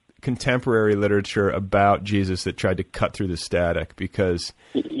more contemporary literature about Jesus that tried to cut through the static, because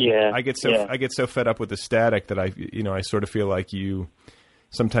I get so fed up with the static that I sort of feel like you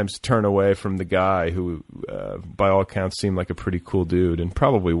sometimes turn away from the guy who, by all accounts, seemed like a pretty cool dude, and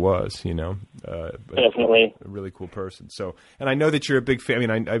probably was, definitely a really cool person. So, and I know that you're a big fan.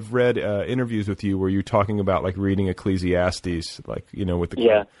 I mean, I've read interviews with you where you're talking about like reading Ecclesiastes, like with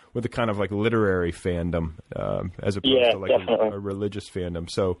the kind of like literary fandom, as opposed to like a religious fandom.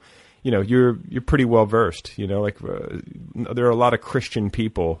 So, you're pretty well versed. There are a lot of Christian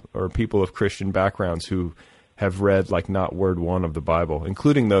people or people of Christian backgrounds who have read like not word one of the Bible,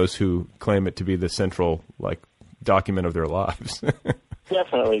 including those who claim it to be the central like document of their lives.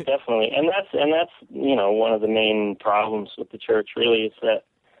 Definitely. And that's one of the main problems with the church really is that,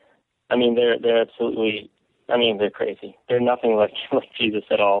 I mean, they're absolutely, they're crazy. They're nothing like Jesus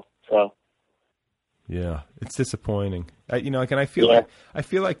at all. So. Yeah, it's disappointing. I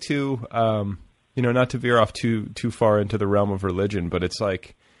feel like too, not to veer off too far into the realm of religion, but it's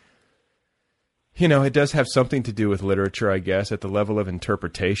like, it does have something to do with literature, I guess, at the level of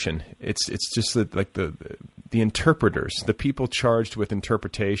interpretation. It's just that, like the interpreters, the people charged with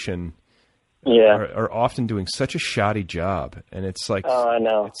interpretation, are often doing such a shoddy job, and it's like, I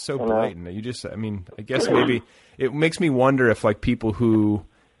know, it's so blatant. I guess maybe it makes me wonder if like people who,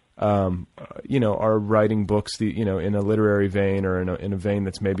 are writing books, in a literary vein or in a vein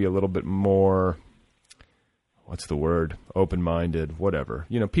that's maybe a little bit more. What's the word? Open-minded, whatever.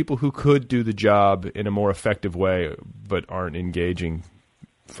 People who could do the job in a more effective way, but aren't engaging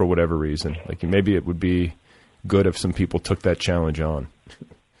for whatever reason. Like maybe it would be good if some people took that challenge on.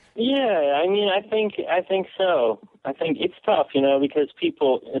 Yeah, I think so. I think it's tough, because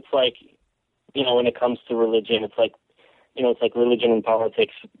people. It's like, when it comes to religion, it's like, it's like religion and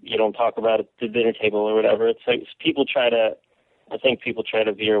politics. You don't talk about it at the dinner table or whatever. It's like people try to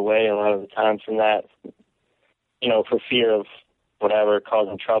veer away a lot of the time from that. For fear of whatever,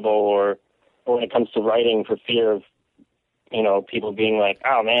 causing trouble, or when it comes to writing, for fear of, people being like,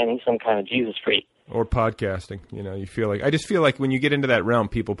 oh man, he's some kind of Jesus freak. Or podcasting, I just feel like when you get into that realm,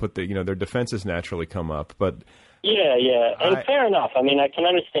 people put their defenses naturally come up, but. Yeah. And fair enough. I can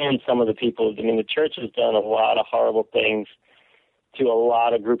understand some of the people. The church has done a lot of horrible things to a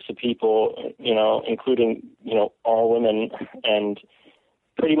lot of groups of people, including, all women and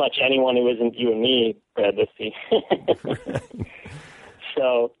pretty much anyone who isn't you and me, Brad Listy.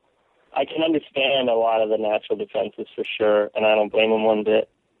 So I can understand a lot of the natural defenses for sure, and I don't blame them one bit.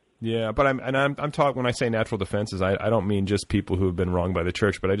 Yeah, but I'm talking when I say natural defenses, I don't mean just people who have been wronged by the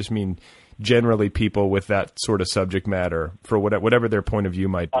church, but I just mean generally people with that sort of subject matter for whatever their point of view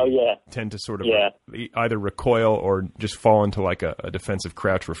might be. Tend to sort of either recoil or just fall into like a defensive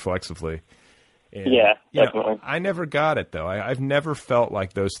crouch reflexively. And, definitely. I never got it though. I've never felt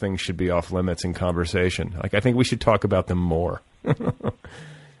like those things should be off limits in conversation. Like I think we should talk about them more.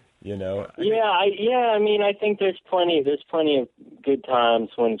 You know. I mean, I think there's plenty of good times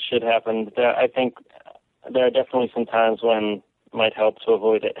when it should happen. I think there are definitely some times when it might help to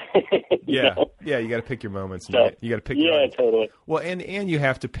avoid it. You know? You got to pick your moments. So, you got to pick. Your totally. Well, and you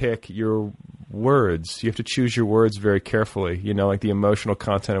have to pick your words. You have to choose your words very carefully. You know, like the emotional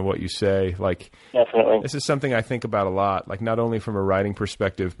content of what you say. Like, definitely. This is something I think about a lot. Like, not only from a writing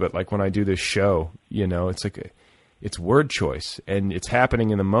perspective, but like when I do this show. You know, it's like it's word choice, and it's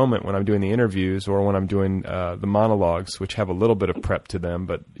happening in the moment when I'm doing the interviews or when I'm doing the monologues, which have a little bit of prep to them,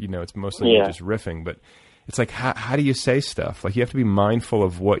 but you know, it's mostly just riffing. But it's like, how do you say stuff? Like you have to be mindful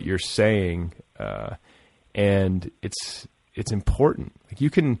of what you're saying, and it's important. Like you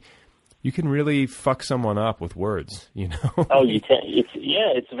can really fuck someone up with words, you know. Oh, you can.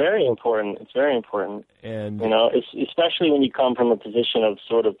 It's very important. It's very important, and you know, especially when you come from a position of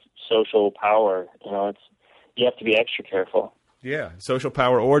sort of social power. You know, you have to be extra careful. Yeah, social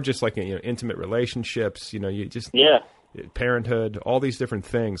power, or just like intimate relationships. You know, you just parenthood, all these different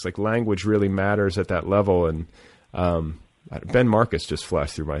things. Like language really matters at that level. And Ben Marcus just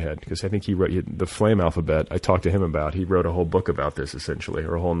flashed through my head because I think he wrote the Flame Alphabet. I talked to him about. He wrote a whole book about this essentially,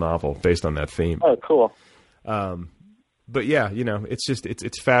 or a whole novel based on that theme. Oh, cool. But yeah, you know, it's just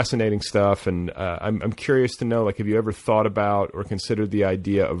it's fascinating stuff, and I'm curious to know, like, have you ever thought about or considered the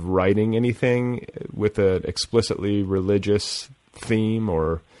idea of writing anything with an explicitly religious theme,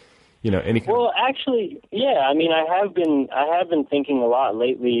 or you know, any kind Well, actually, yeah. I mean, I have been thinking a lot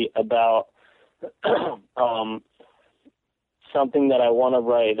lately about something that I want to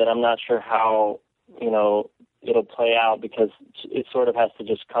write that I'm not sure how, you know, it'll play out because it sort of has to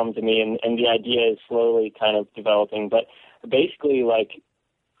just come to me, and the idea is slowly kind of developing. But basically, like,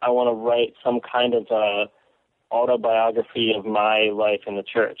 I want to write some kind of autobiography of my life in the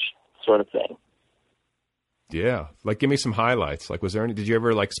church, sort of thing. Yeah, like give me some highlights. Like, did you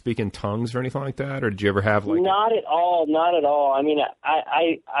ever like speak in tongues or anything like that, or did you ever have like? Not at all. Not at all. I mean,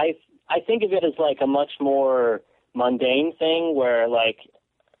 I think of it as like a much more mundane thing where like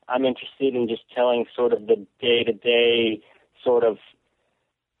I'm interested in just telling sort of the day-to-day sort of,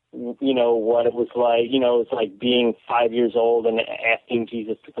 you know, what it was like. You know, it's like being 5 years old and asking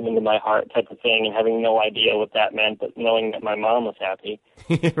Jesus to come into my heart type of thing and having no idea what that meant, but knowing that my mom was happy.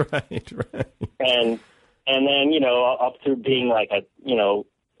 Right. And then, you know, up through being like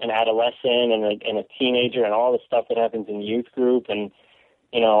an adolescent and a teenager and all the stuff that happens in youth group and,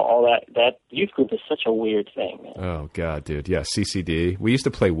 you know, all that youth group is such a weird thing, man. Oh, God, dude. Yeah, CCD. We used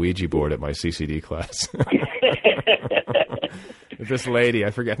to play Ouija board at my CCD class. This lady,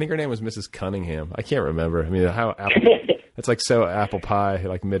 I forget. I think her name was Mrs. Cunningham. I can't remember. I mean, it's like so apple pie,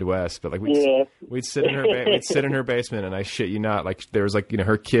 like Midwest. But like we'd sit in her basement, and I shit you not, like there was like, you know,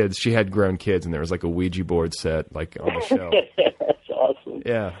 her kids. She had grown kids, and there was like a Ouija board set like on the shelf. That's awesome.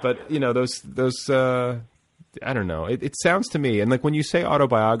 Yeah, but you know those. I don't know. It sounds to me, and like when you say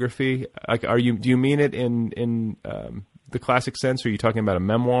autobiography, like do you mean it in the classic sense? Or are you talking about a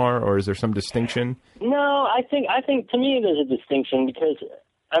memoir, or is there some distinction? No, I think to me there's a distinction because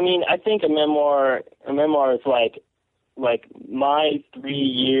I mean I think a memoir is like my 3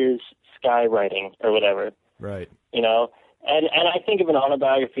 years skywriting or whatever. Right. You know, and I think of an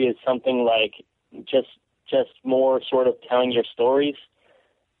autobiography as something like just more sort of telling your stories.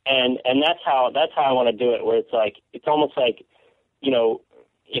 And that's how I want to do it, where it's like, it's almost like, you know,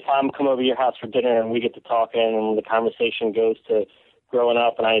 if I'm come over to your house for dinner and we get to talking and the conversation goes to growing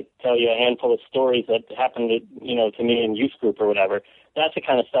up and I tell you a handful of stories that happened to me in youth group or whatever, that's the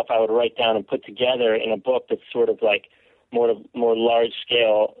kind of stuff I would write down and put together in a book that's sort of like more large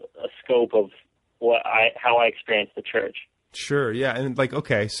scale, a scope of how I experienced the church. Sure. Yeah. And like,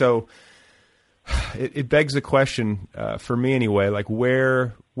 okay, so it begs the question, for me anyway, like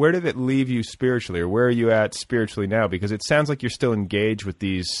where did it leave you spiritually, or where are you at spiritually now? Because it sounds like you're still engaged with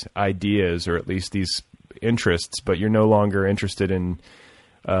these ideas, or at least these interests, but you're no longer interested in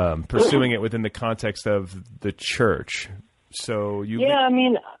pursuing it within the context of the church. So I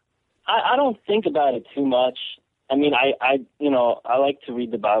mean, I don't think about it too much. I mean, I like to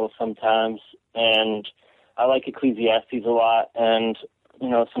read the Bible sometimes, and I like Ecclesiastes a lot, and you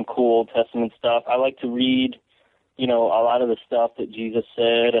know, some cool Old Testament stuff. I like to read, you know, a lot of the stuff that Jesus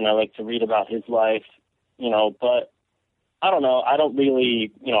said, and I like to read about his life, you know, but I don't know. I don't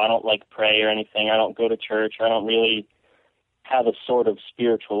really, I don't like pray or anything. I don't go to church. I don't really have a sort of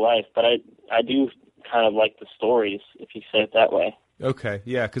spiritual life, but I do kind of like the stories, if you say it that way. Okay,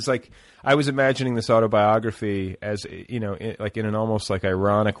 yeah, because I was imagining this autobiography as in an almost like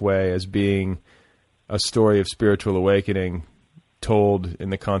ironic way as being a story of spiritual awakening told in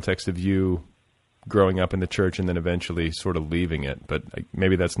the context of you growing up in the church and then eventually sort of leaving it. But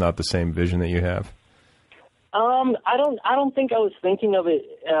maybe that's not the same vision that you have. I don't think I was thinking of it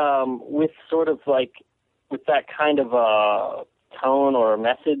with sort of like with that kind of tone or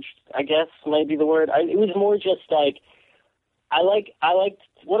message, I guess, maybe the word. It was more just like, I like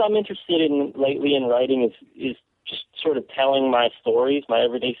what I'm interested in lately in writing is just sort of telling my stories, my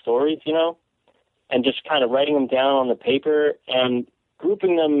everyday stories, and just kind of writing them down on the paper and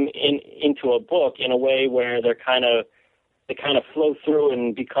grouping them into a book in a way where they kind of flow through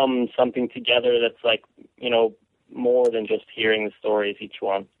and become something together that's like, more than just hearing the stories, each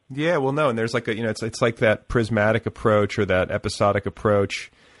one. Yeah, well, no, and there's like it's like that prismatic approach or that episodic approach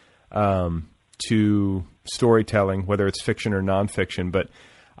to storytelling, whether it's fiction or nonfiction. But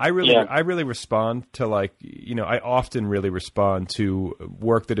I really respond to I often really respond to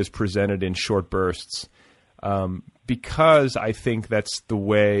work that is presented in short bursts because I think that's the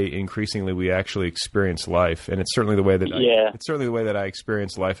way increasingly we actually experience life, and it's certainly the way that I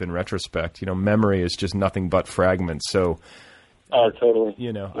experience life in retrospect. Memory is just nothing but fragments. So. Oh, totally.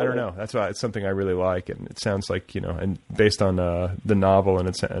 I don't know. That's why it's something I really like, and it sounds like and based on the novel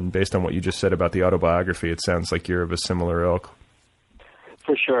and based on what you just said about the autobiography, it sounds like you're of a similar ilk.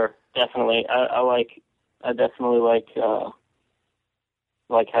 For sure, definitely. I definitely like how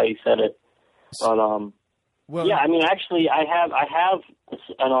you said it. But yeah, I mean, actually, I have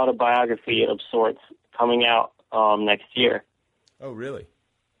an autobiography of sorts coming out next year. Oh, really?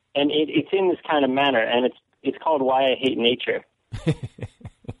 And it's in this kind of manner, and it's called Why I Hate Nature.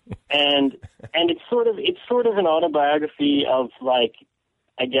 and it's sort of an autobiography of like,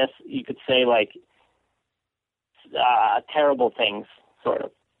 I guess you could say like terrible things, sort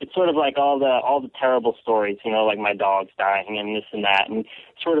of. It's sort of like all the terrible stories, like my dog's dying and this and that, and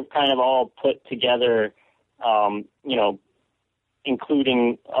sort of kind of all put together,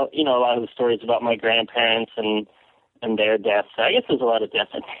 including a lot of the stories about my grandparents and their deaths. I guess there's a lot of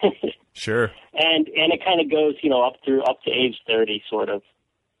deaths in it. Sure. And it kind of goes, up to age 30, sort of,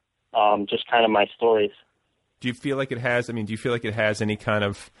 just kind of my stories. Do you feel like it has any kind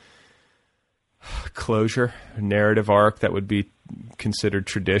of closure, narrative arc that would be considered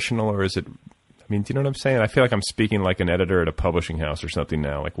traditional, or is it, do you know what I'm saying? I feel like I'm speaking like an editor at a publishing house or something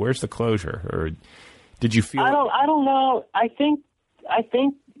now. Like, where's the closure? Or did you feel... I don't know. I think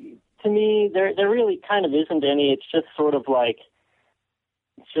to me, there really kind of isn't any. It's just sort of like,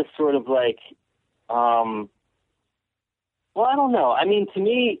 well, I don't know. I mean, to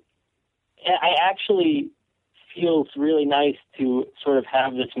me, I actually feels really nice to sort of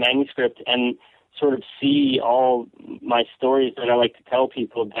have this manuscript and sort of see all my stories that I like to tell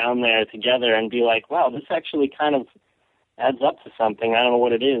people down there together and be like, wow, this actually kind of adds up to something. I don't know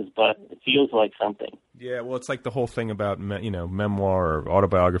what it is, but it feels like something. Yeah, well, it's like the whole thing about, memoir or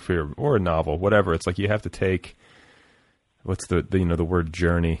autobiography or a novel, whatever. It's like you have to take, what's the word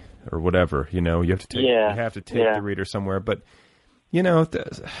journey or whatever, you have to take, you have to take the reader somewhere. But,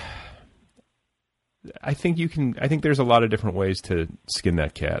 I think there's a lot of different ways to skin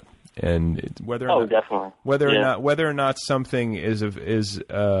that cat. And whether or not something is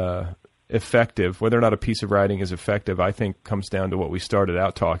effective, whether or not a piece of writing is effective, I think comes down to what we started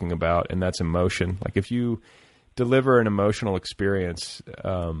out talking about, and that's emotion. Like if you deliver an emotional experience,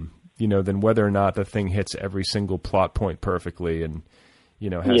 then whether or not the thing hits every single plot point perfectly and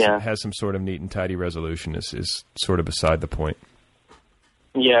has some sort of neat and tidy resolution is sort of beside the point.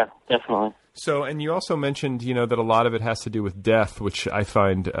 Yeah, definitely. So, and you also mentioned, that a lot of it has to do with death, which I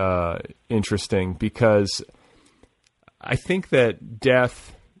find interesting because I think that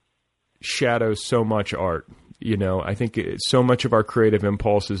death shadows so much art. I think so much of our creative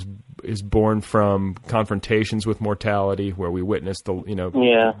impulse is born from confrontations with mortality, where we witness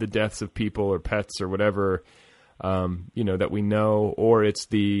the deaths of people or pets or whatever, that we know, or it's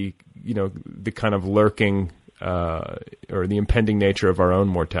the kind of lurking or the impending nature of our own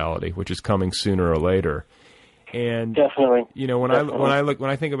mortality, which is coming sooner or later. And definitely, when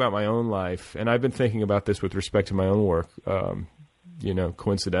I think about my own life, and I've been thinking about this with respect to my own work,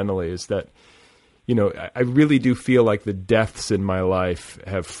 coincidentally, is that, I really do feel like the deaths in my life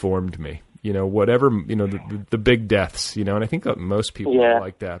have formed me. Whatever, the big deaths, and I think that most people are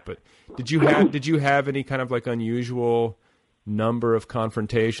like that. But did you have any kind of like unusual number of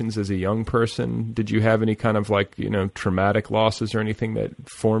confrontations as a young person? Did you have any kind of like, traumatic losses or anything that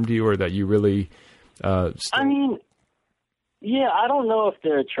formed you, or that you really? I mean, yeah, I don't know if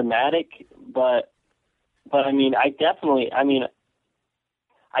they're traumatic, but I mean, I definitely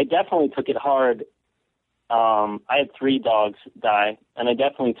took it hard. I had 3 dogs die, and I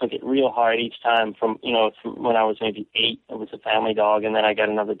definitely took it real hard each time. From when I was maybe 8, it was a family dog, and then I got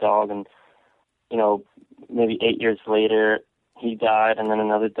another dog, and maybe 8 years later, he died, and then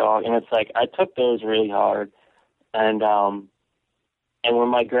another dog, and it's like I took those really hard, and when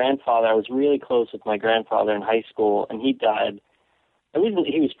my grandfather, I was really close with my grandfather in high school, and he died. He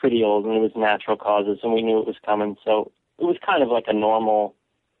was pretty old, and it was natural causes, and we knew it was coming, so it was kind of like a normal.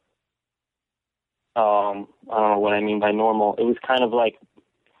 I don't know what I mean by normal. It was kind of like,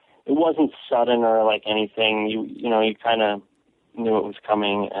 it wasn't sudden or like anything. You kind of knew it was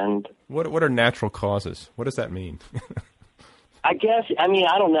coming. And what are natural causes? What does that mean? I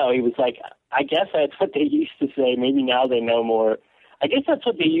don't know. He was like, I guess that's what they used to say. Maybe now they know more. I guess that's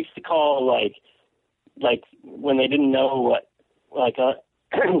what they used to call like when they didn't know what,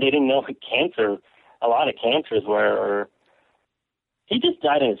 they didn't know what cancer, a lot of cancers were, or he just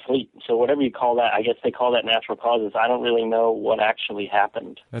died in his sleep. So whatever you call that, I guess they call that natural causes. I don't really know what actually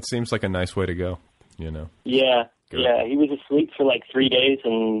happened. That seems like a nice way to go, Yeah. Good. Yeah, he was asleep for like 3 days,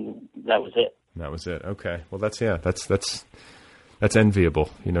 and that was it. That was it. Okay. Well, that's enviable,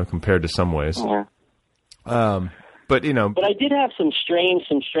 compared to some ways. Yeah. But I did have some strange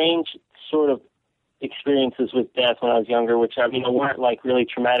sort of experiences with death when I was younger, which weren't like really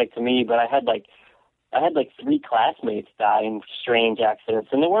traumatic to me, but I had like 3 classmates die in strange accidents,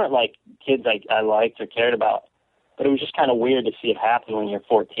 and they weren't like kids I liked or cared about, but it was just kind of weird to see it happen when you're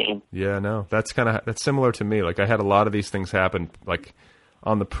 14. Yeah, no, that's similar to me. Like I had a lot of these things happen like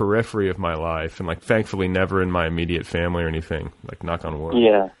on the periphery of my life, and like thankfully never in my immediate family or anything. Like knock on wood.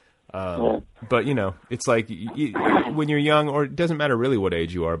 Yeah. But it's like when you're young, or it doesn't matter really what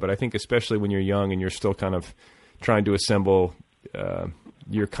age you are, but I think especially when you're young and you're still kind of trying to assemble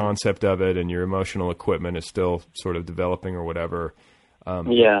your concept of it, and your emotional equipment is still sort of developing or whatever.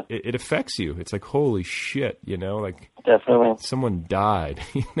 It affects you. It's like, holy shit, like definitely someone died,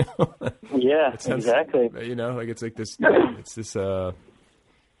 Yeah, exactly. Like it's like this, it's this, I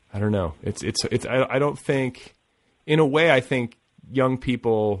don't know. I don't think, in a way, I think young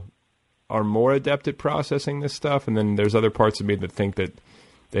people are more adept at processing this stuff. And then there's other parts of me that think that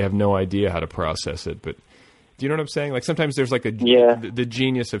they have no idea how to process it. But do you know what I'm saying? Like sometimes there's like the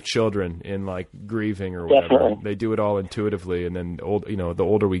genius of children in like grieving or whatever. Definitely. They do it all intuitively, and then the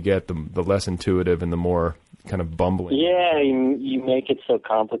older we get, the less intuitive and the more kind of bumbling. Yeah, you make it so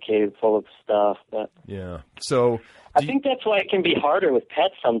complicated, full of stuff. But yeah, so I think that's why it can be harder with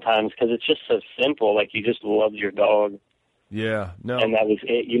pets sometimes, because it's just so simple. Like you just loved your dog. Yeah, no, and that was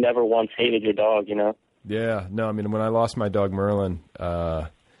it. You never once hated your dog, Yeah, no. I mean, when I lost my dog Merlin.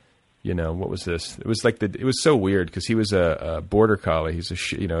 What was this? It was like it was so weird because he was a border collie. He's a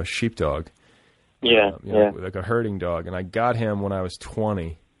sheepdog. Yeah, like a herding dog. And I got him when I was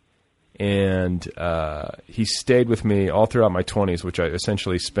 20, and he stayed with me all throughout my 20s, which I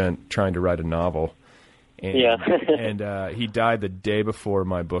essentially spent trying to write a novel. And, and he died the day before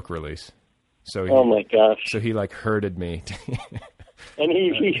my book release. So oh my gosh! So he like herded me. And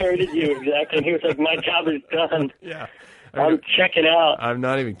he herded you, exactly. And he was like, "My job is done." Yeah. I'm checking out. I'm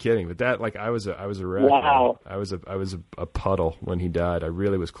not even kidding, but that I was a wreck. Wow. I was a puddle when he died. I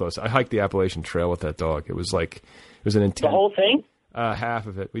really was close. I hiked the Appalachian Trail with that dog. It was an intense. The whole thing? Half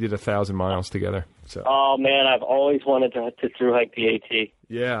of it. We did 1,000 miles together. So. Oh man, I've always wanted to through hike the AT.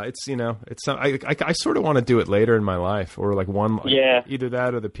 Yeah, it's I sort of want to do it later in my life, or like either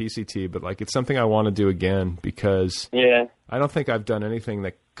that or the PCT. But like it's something I want to do again, because I don't think I've done anything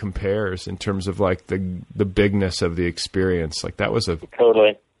that compares in terms of like the bigness of the experience. Like that was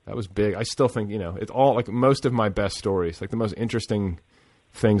that was big. I still think it's all like most of my best stories, like the most interesting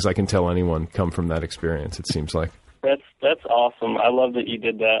things I can tell anyone come from that experience. It seems like. That's awesome. I love that you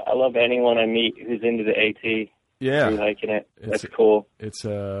did that. I love anyone I meet who's into the AT. Yeah, through hiking it. That's cool. I've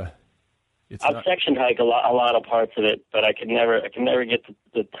section hike a lot of parts of it, but I can never get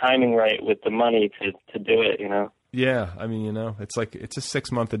the timing right with the money to do it. Yeah, I mean, it's like it's a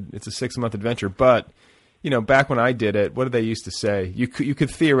 6 month adventure. But back when I did it, what did they used to say? You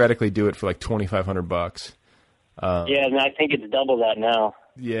could theoretically do it for like $2,500. Yeah, and I think it's double that now.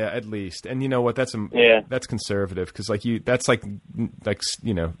 Yeah, at least. And you know what? That's conservative, because that's like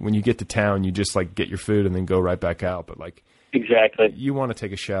when you get to town, you just like get your food and then go right back out. But like Exactly. You want to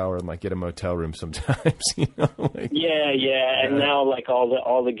take a shower and like get a motel room sometimes, you know? Like, yeah. And now like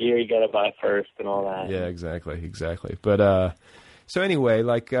all the gear you got to buy first and all that. Yeah, exactly. But so anyway,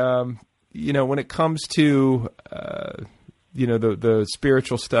 like you know, when it comes to you know, the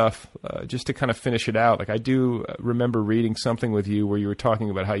spiritual stuff, just to kind of finish it out, like I do remember reading something with you where you were talking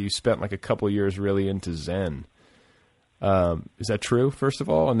about how you spent like a couple of years really into Zen. Is that true, first of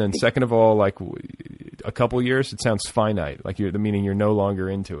all? And then second of all, like a couple of years, it sounds finite, like meaning you're no longer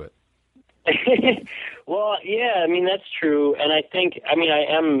into it. Well, yeah, I mean, that's true. And I think, I mean, I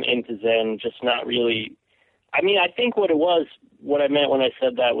am into Zen, just not really. I mean, I think what I meant when I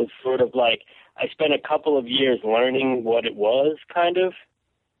said that was sort of like, I spent a couple of years learning what it was, kind of.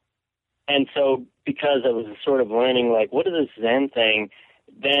 And so because I was sort of learning, like, what is this Zen thing?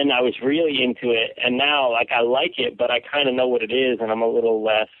 Then I was really into it. And now, like, I like it, but I kind of know what it is, and I'm a little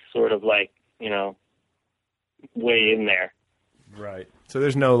less sort of like, you know, way in there. Right. So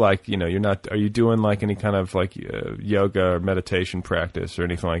there's no, like, you know, are you doing like any kind of like yoga or meditation practice or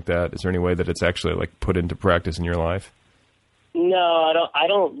anything like that? Is there any way that it's actually like put into practice in your life? No, I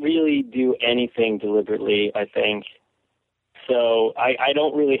don't really do anything deliberately, I think. So I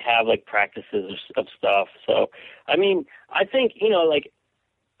don't really have like practices of stuff. So, I mean, I think, you know, like,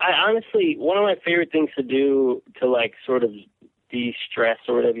 I honestly, one of my favorite things to do to like sort of de-stress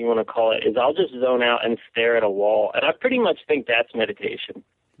or whatever you want to call it is I'll just zone out and stare at a wall. And I pretty much think that's meditation.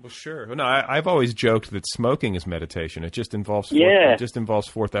 Well, sure. No, I've always joked that smoking is meditation. It just involves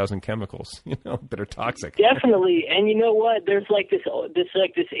 4,000 chemicals, you know, that are toxic. Definitely. And you know what? There's like this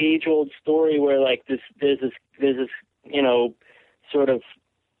age-old story where like there's this you know, sort of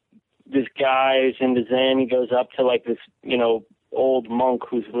this guy who's into Zen. He goes up to like this, you know, old monk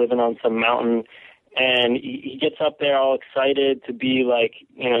who's living on some mountain, and he gets up there all excited to be like,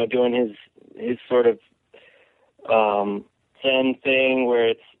 you know, doing his sort of Zen thing where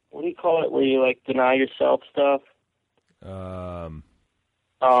it's, what do you call it, where you like deny yourself stuff?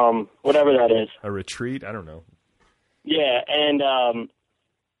 Whatever that is. A retreat? I don't know. Yeah, and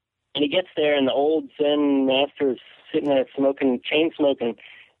he gets there, and the old Zen master is sitting there chain smoking,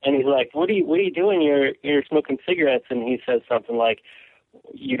 and he's like, "What are you doing? You're smoking cigarettes." And he says something like,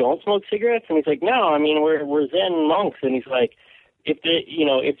 "You don't smoke cigarettes?" And he's like, "No, I mean we're Zen monks." And he's like, if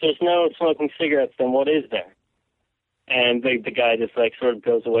there's no smoking cigarettes, then what is there?" And the guy just like sort of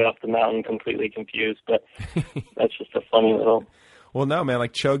goes away off the mountain completely confused. But that's just a funny little. Well, no, man,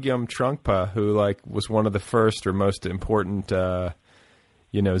 like Chogyam Trungpa, who like was one of the first or most important,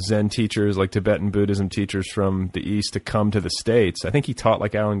 you know, Zen teachers, like Tibetan Buddhism teachers from the East to come to the States. I think he taught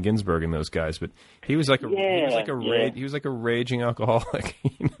like Allen Ginsberg and those guys, but he was like he was like a raging alcoholic.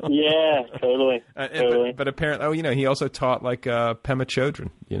 You know? Yeah, totally. Totally. But apparently, you know, he also taught like Pema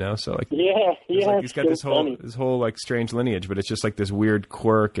Chodron. You know, so like like, he's got this whole like strange lineage, but it's just like this weird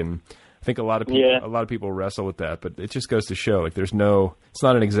quirk, and I think a lot of people wrestle with that. But it just goes to show like it's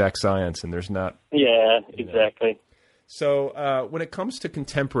not an exact science, and there's not. Yeah, exactly. So when it comes to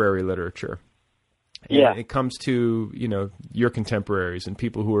contemporary literature, and it comes to, you know, your contemporaries and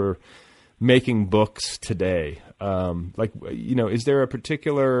people who are making books today, like, you know, is there a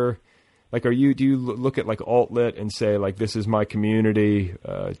particular, like, do you look at like alt-lit and say like, this is my community?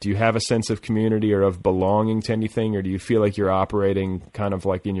 Do you have a sense of community or of belonging to anything, or do you feel like you're operating kind of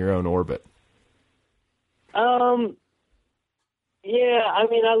like in your own orbit? Yeah, I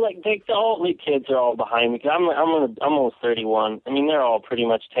mean, I like the alt-lit kids are all behind me because I'm almost 31. I mean, they're all pretty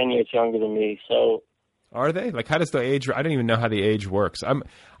much 10 years younger than me. So, are they? Like, how does the age? I don't even know how the age works. I'm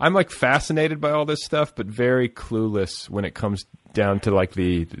like fascinated by all this stuff, but very clueless when it comes down to like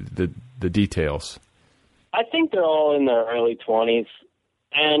the details. I think they're all in their early 20s,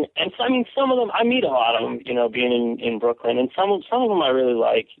 and so, I mean, some of them I meet a lot of them, you know, being in Brooklyn, and some of them I really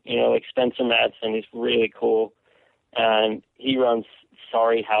like. You know, like Spencer Madsen, he's really cool. And he runs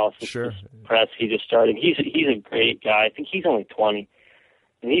Sorry House Press. He just started. He's a great guy. I think he's only 20,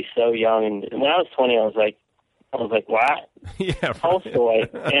 and he's so young. And when I was 20, I was like, what? Yeah, Tolstoy.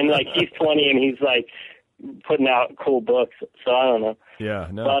 And like he's 20 and he's like putting out cool books. So I don't know. Yeah,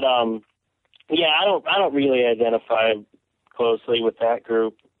 no. But I don't really identify closely with that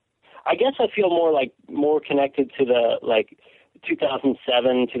group. I guess I feel more connected to the like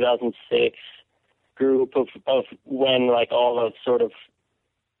 2007, 2006. Group of when like all the sort of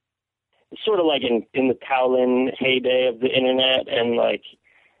like in the Kowloon heyday of the internet, and like,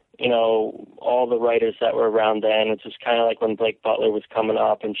 you know, all the writers that were around then. It's just kind of like when Blake Butler was coming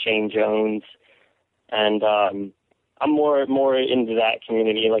up and Shane Jones, and I'm more into that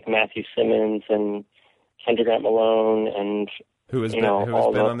community, like Matthew Simmons and Kendra Grant Malone and who has been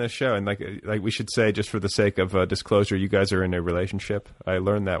on this show. And like we should say, just for the sake of disclosure, you guys are in a relationship. I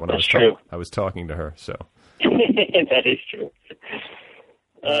learned that when I was talking to her. So that is true.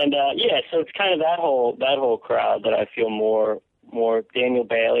 And so it's kind of that whole crowd that I feel more Daniel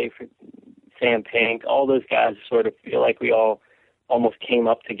Bailey, Sam Pink, all those guys sort of feel like we all almost came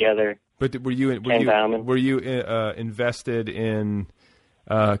up together. But were you invested in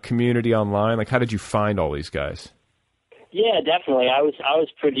community online? Like, how did you find all these guys? Yeah, definitely. I was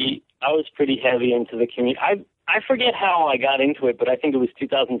pretty heavy into the community. I forget how I got into it, but I think it was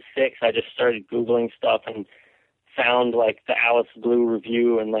 2006. I just started Googling stuff and found like the Alice Blue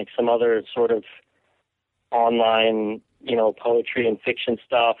Review and like some other sort of online, poetry and fiction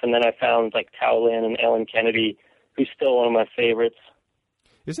stuff. And then I found like Tao Lin and Ellen Kennedy, who's still one of my favorites.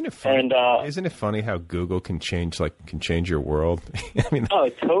 Isn't it funny? And, isn't it funny how Google can change your world? I mean,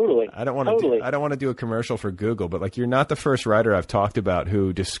 totally. I don't want to do a commercial for Google, but like, you're not the first writer I've talked about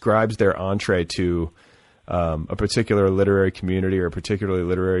who describes their entree to a particular literary community or a particularly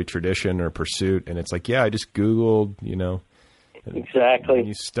literary tradition or pursuit, and it's like, yeah, I just Googled, exactly. And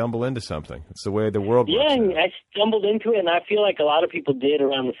you stumble into something. It's the way the world works. Yeah, and I stumbled into it, and I feel like a lot of people did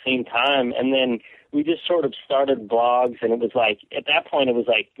around the same time, and then we just sort of started blogs, and it was like, at that point, it was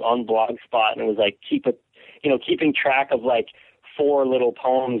like on Blogspot, and it was like keeping track of like 4 little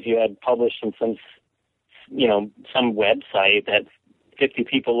poems you had published in some website that 50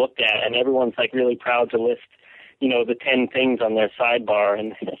 people looked at, and everyone's like really proud to list, the 10 things on their sidebar,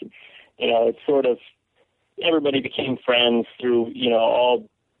 and it's sort of, everybody became friends through, all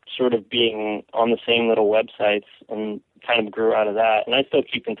sort of being on the same little websites, and kind of grew out of that, and I still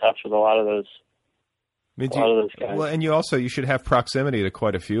keep in touch with a lot of those. A lot of those guys. Well, and you should have proximity to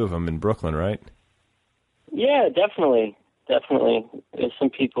quite a few of them in Brooklyn, right? Yeah, definitely. There's some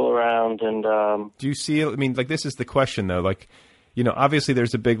people around, and do you see? I mean, like, this is the question, though. Like, obviously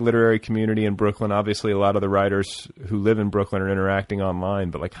there's a big literary community in Brooklyn. Obviously, a lot of the writers who live in Brooklyn are interacting online.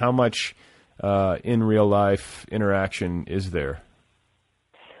 But like, how much in real life interaction is there?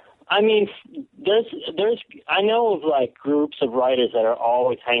 I mean, I know of like groups of writers that are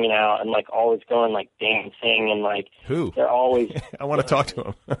always hanging out and like always going like dancing and like who they're always. I want to talk to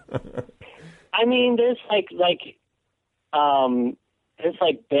them. I mean, there's like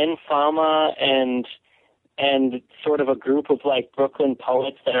Ben Fama and sort of a group of like Brooklyn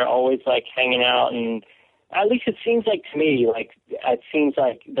poets that are always like hanging out, and at least it seems like to me, like it seems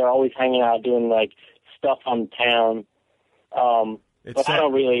like they're always hanging out doing like stuff on town. But I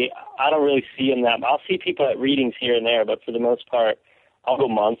don't really see them that. I'll see people at readings here and there, but for the most part, I'll go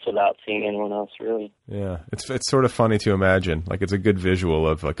months without seeing anyone else, really. Yeah, it's sort of funny to imagine. Like, it's a good visual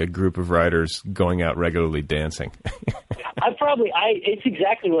of like a group of writers going out regularly dancing. It's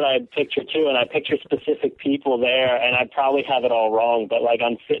exactly what I picture too, and I picture specific people there, and I probably have it all wrong, but like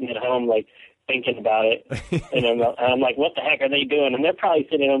I'm sitting at home like thinking about it, and I'm like, what the heck are they doing? And they're probably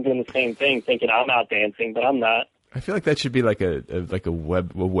sitting at home doing the same thing, thinking I'm out dancing, but I'm not. I feel like that should be like a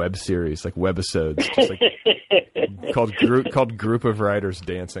web series, like webisodes, just like called Group of Writers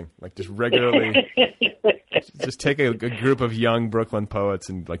Dancing. Like, just regularly, just take a group of young Brooklyn poets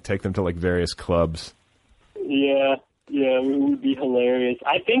and like take them to like various clubs. Yeah, it would be hilarious.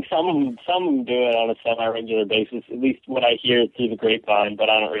 I think some of them do it on a semi-regular basis. At least what I hear through the grapevine, but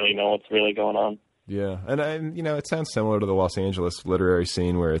I don't really know what's really going on. Yeah, and it sounds similar to the Los Angeles literary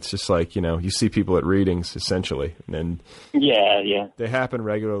scene where it's just like, you see people at readings, essentially. And yeah. They happen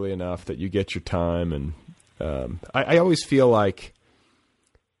regularly enough that you get your time. And I always feel like,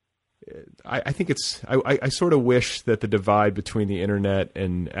 I think I sort of wish that the divide between the internet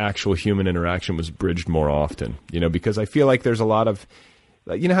and actual human interaction was bridged more often, because I feel like there's a lot of,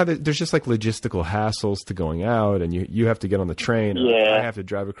 how there's just like logistical hassles to going out, and you have to get on the train, or I have to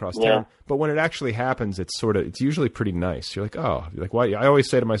drive across town. But when it actually happens, it's usually pretty nice. You're like, why? I always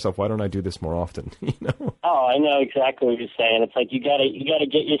say to myself, why don't I do this more often? Oh, I know exactly what you're saying. It's like you gotta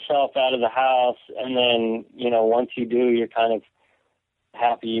get yourself out of the house, and then once you do, you're kind of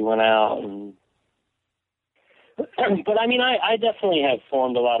happy you went out. And but I mean, I definitely have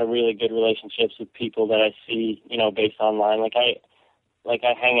formed a lot of really good relationships with people that I see, based online. Like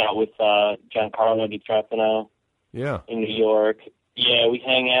I hang out with Giancarlo Di Trapano in New York. Yeah, we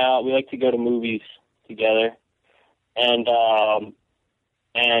hang out. We like to go to movies together. And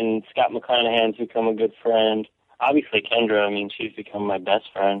Scott McClanahan's become a good friend. Obviously, Kendra, she's become my best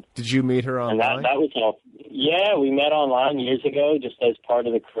friend. Did you meet her online? And that was all. Yeah, we met online years ago just as part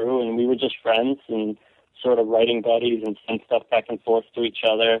of the crew, and we were just friends and sort of writing buddies and sent stuff back and forth to each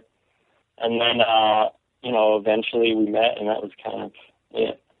other. And then, eventually we met, and that was kind of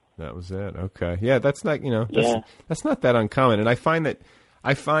it. That was it. Okay. Yeah, that's not, that's not that uncommon. And I find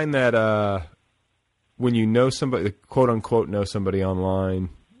that when you know somebody, quote unquote, know somebody online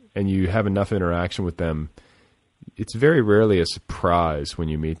and you have enough interaction with them, it's very rarely a surprise when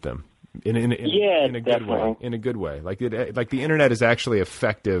you meet them. In a good way. In a good way. Like the internet is actually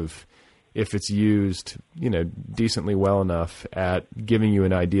effective if it's used, decently well enough at giving you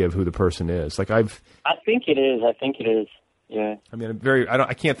an idea of who the person is. Like I think it is. Yeah. I mean,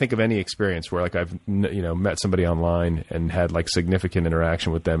 I can't think of any experience where like I've met somebody online and had like significant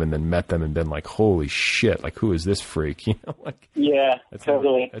interaction with them and then met them and been like, holy shit, like who is this freak? Yeah,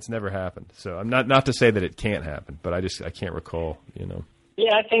 totally. That's never happened. So I'm not to say that it can't happen, but I can't recall,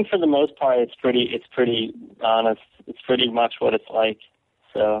 Yeah, I think for the most part it's pretty honest. It's pretty much what it's like.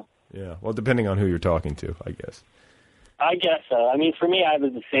 So. Yeah. Well, depending on who you're talking to, I guess. I guess so. I mean, for me, I have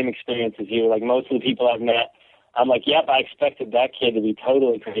the same experience as you. Like most of the people I've met, I'm like, yep, I expected that kid to be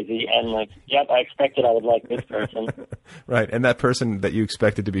totally crazy, and like, yep, I expected I would like this person. Right, and that person that you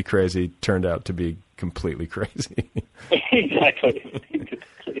expected to be crazy turned out to be completely crazy. Exactly.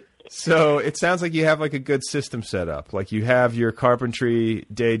 So it sounds like you have like a good system set up. Like you have your carpentry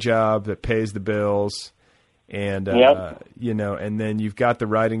day job that pays the bills, and and then you've got the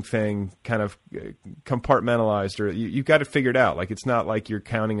writing thing kind of compartmentalized, or you've got it figured out. Like it's not like you're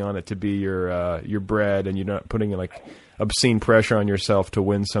counting on it to be your bread, and you're not putting like obscene pressure on yourself to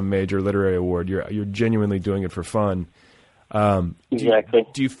win some major literary award. You're genuinely doing it for fun. Exactly.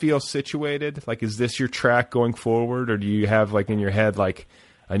 Do you feel situated? Like, is this your track going forward, or do you have like in your head like,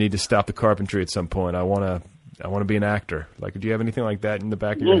 I need to stop the carpentry at some point. I want to be an actor. Like, do you have anything like that in the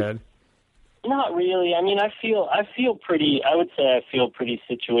back of your head? Not really. I mean, I feel pretty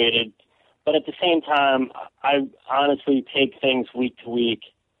situated, but at the same time, I honestly take things week to week.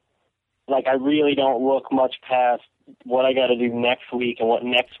 Like, I really don't look much past what I got to do next week and what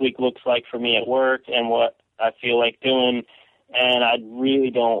next week looks like for me at work and what I feel like doing, and I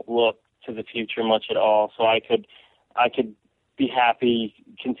really don't look to the future much at all. So I could be happy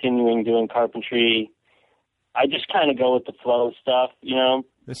continuing doing carpentry. I just kind of go with the flow stuff,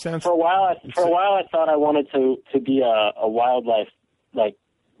 For a while, I thought I wanted to be a wildlife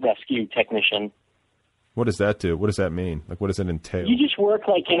rescue technician. What does that do? What does that mean? Like, what does it entail? You just work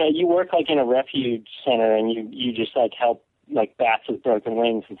in a refuge center, and you just like help like bats with broken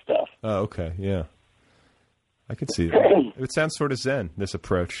wings and stuff. Oh, okay, yeah. I could see that. It sounds sort of zen, this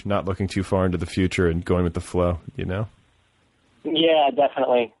approach, not looking too far into the future and going with the flow, Yeah,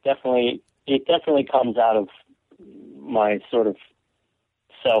 definitely. It definitely comes out of my sort of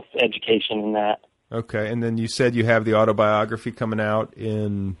self-education in that. Okay, and then you said you have the autobiography coming out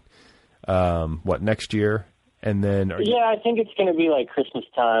in, next year? And then I think it's going to be like Christmas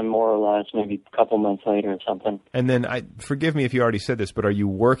time, more or less, maybe a couple months later or something. And then, forgive me if you already said this, but are you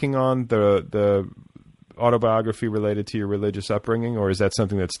working on the autobiography related to your religious upbringing, or is that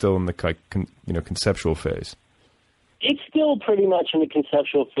something that's still in the conceptual phase? It's still pretty much in the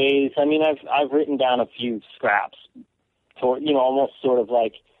conceptual phase. I mean, I've written down a few scraps, almost sort of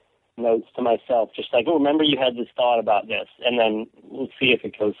like notes to myself, just like, oh, remember you had this thought about this, and then we'll see if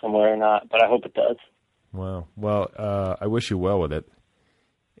it goes somewhere or not, but I hope it does. Wow. Well, I wish you well with it.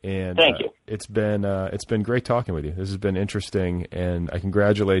 And thank you. It's been great talking with you. This has been interesting, and I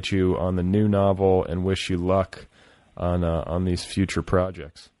congratulate you on the new novel and wish you luck on these future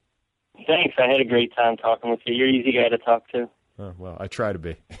projects. Thanks. I had a great time talking with you. You're an easy guy to talk to. Oh, well, I try to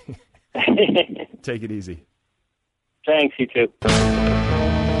be. Take it easy. Thanks, you too.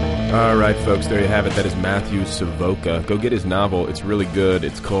 All right, folks, there you have it. That is Matthew Savoca. Go get his novel. It's really good.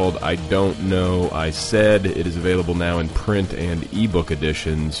 It's called I Don't Know I Said. It is available now in print and ebook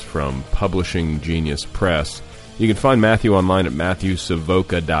editions from Publishing Genius Press. You can find Matthew online at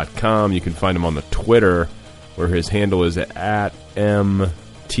MatthewSavoca.com. You can find him on the Twitter, where his handle is at MTTHWSVC.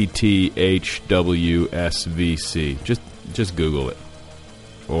 Just Google it.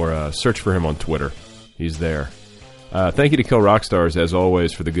 Or search for him on Twitter. He's there. Thank you to Kill Rockstars, as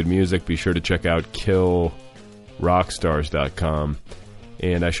always, for the good music. Be sure to check out killrockstars.com.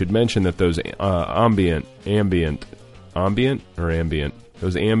 And I should mention that those ambient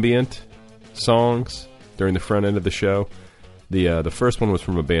songs during the front end of the show, the first one was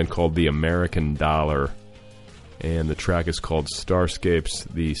from a band called The American Dollar, and the track is called Starscapes.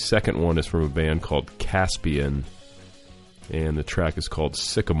 The second one is from a band called Caspian, and the track is called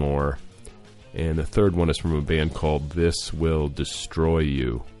Sycamore. And the third one is from a band called This Will Destroy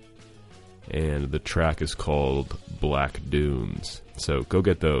You. And the track is called Black Dunes. So go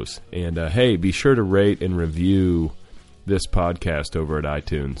get those. And hey, be sure to rate and review this podcast over at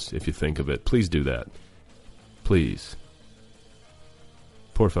iTunes if you think of it. Please do that. Please.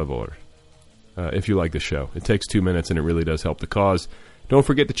 Por favor. If you like the show. It takes 2 minutes, and it really does help the cause. Don't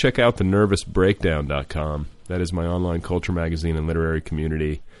forget to check out thenervousbreakdown.com. That is my online culture magazine and literary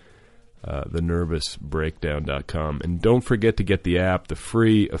community, thenervousbreakdown.com. And don't forget to get the app, the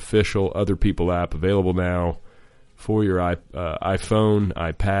free, official Other People app, available now for your iPhone,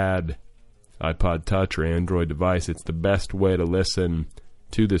 iPad, iPod Touch, or Android device. It's the best way to listen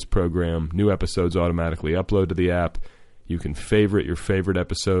to this program. New episodes automatically upload to the app. You can favorite your favorite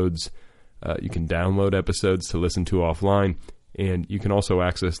episodes. You can download episodes to listen to offline. And you can also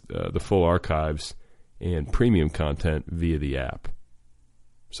access the full archives and premium content via the app.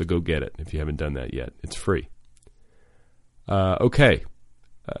 So go get it if you haven't done that yet. It's free. Okay.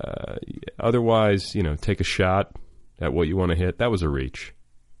 Otherwise, take a shot at what you want to hit. That was a reach.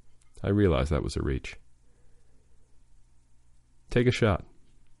 I realize that was a reach. Take a shot.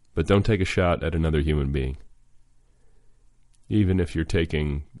 But don't take a shot at another human being. Even if you're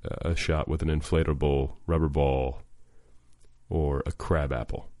taking a shot with an inflatable rubber ball or a crab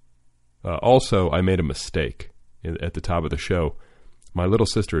apple. Also, I made a mistake at the top of the show. My little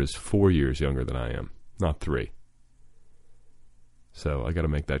sister is 4 years younger than I am, not 3. So I got to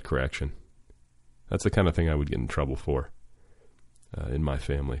make that correction. That's the kind of thing I would get in trouble for in my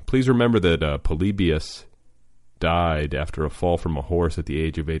family. Please remember that Polybius died after a fall from a horse at the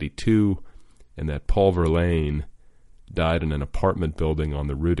age of 82, and that Paul Verlaine died in an apartment building on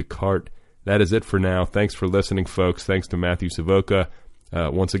the Rue Descartes. That is it for now. Thanks for listening, folks. Thanks to Matthew Savoca.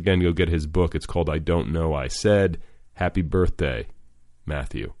 Once again, you'll get his book. It's called I Don't Know I Said. Happy birthday,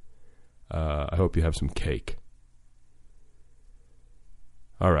 Matthew. I hope you have some cake.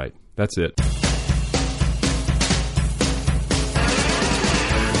 All right, that's it.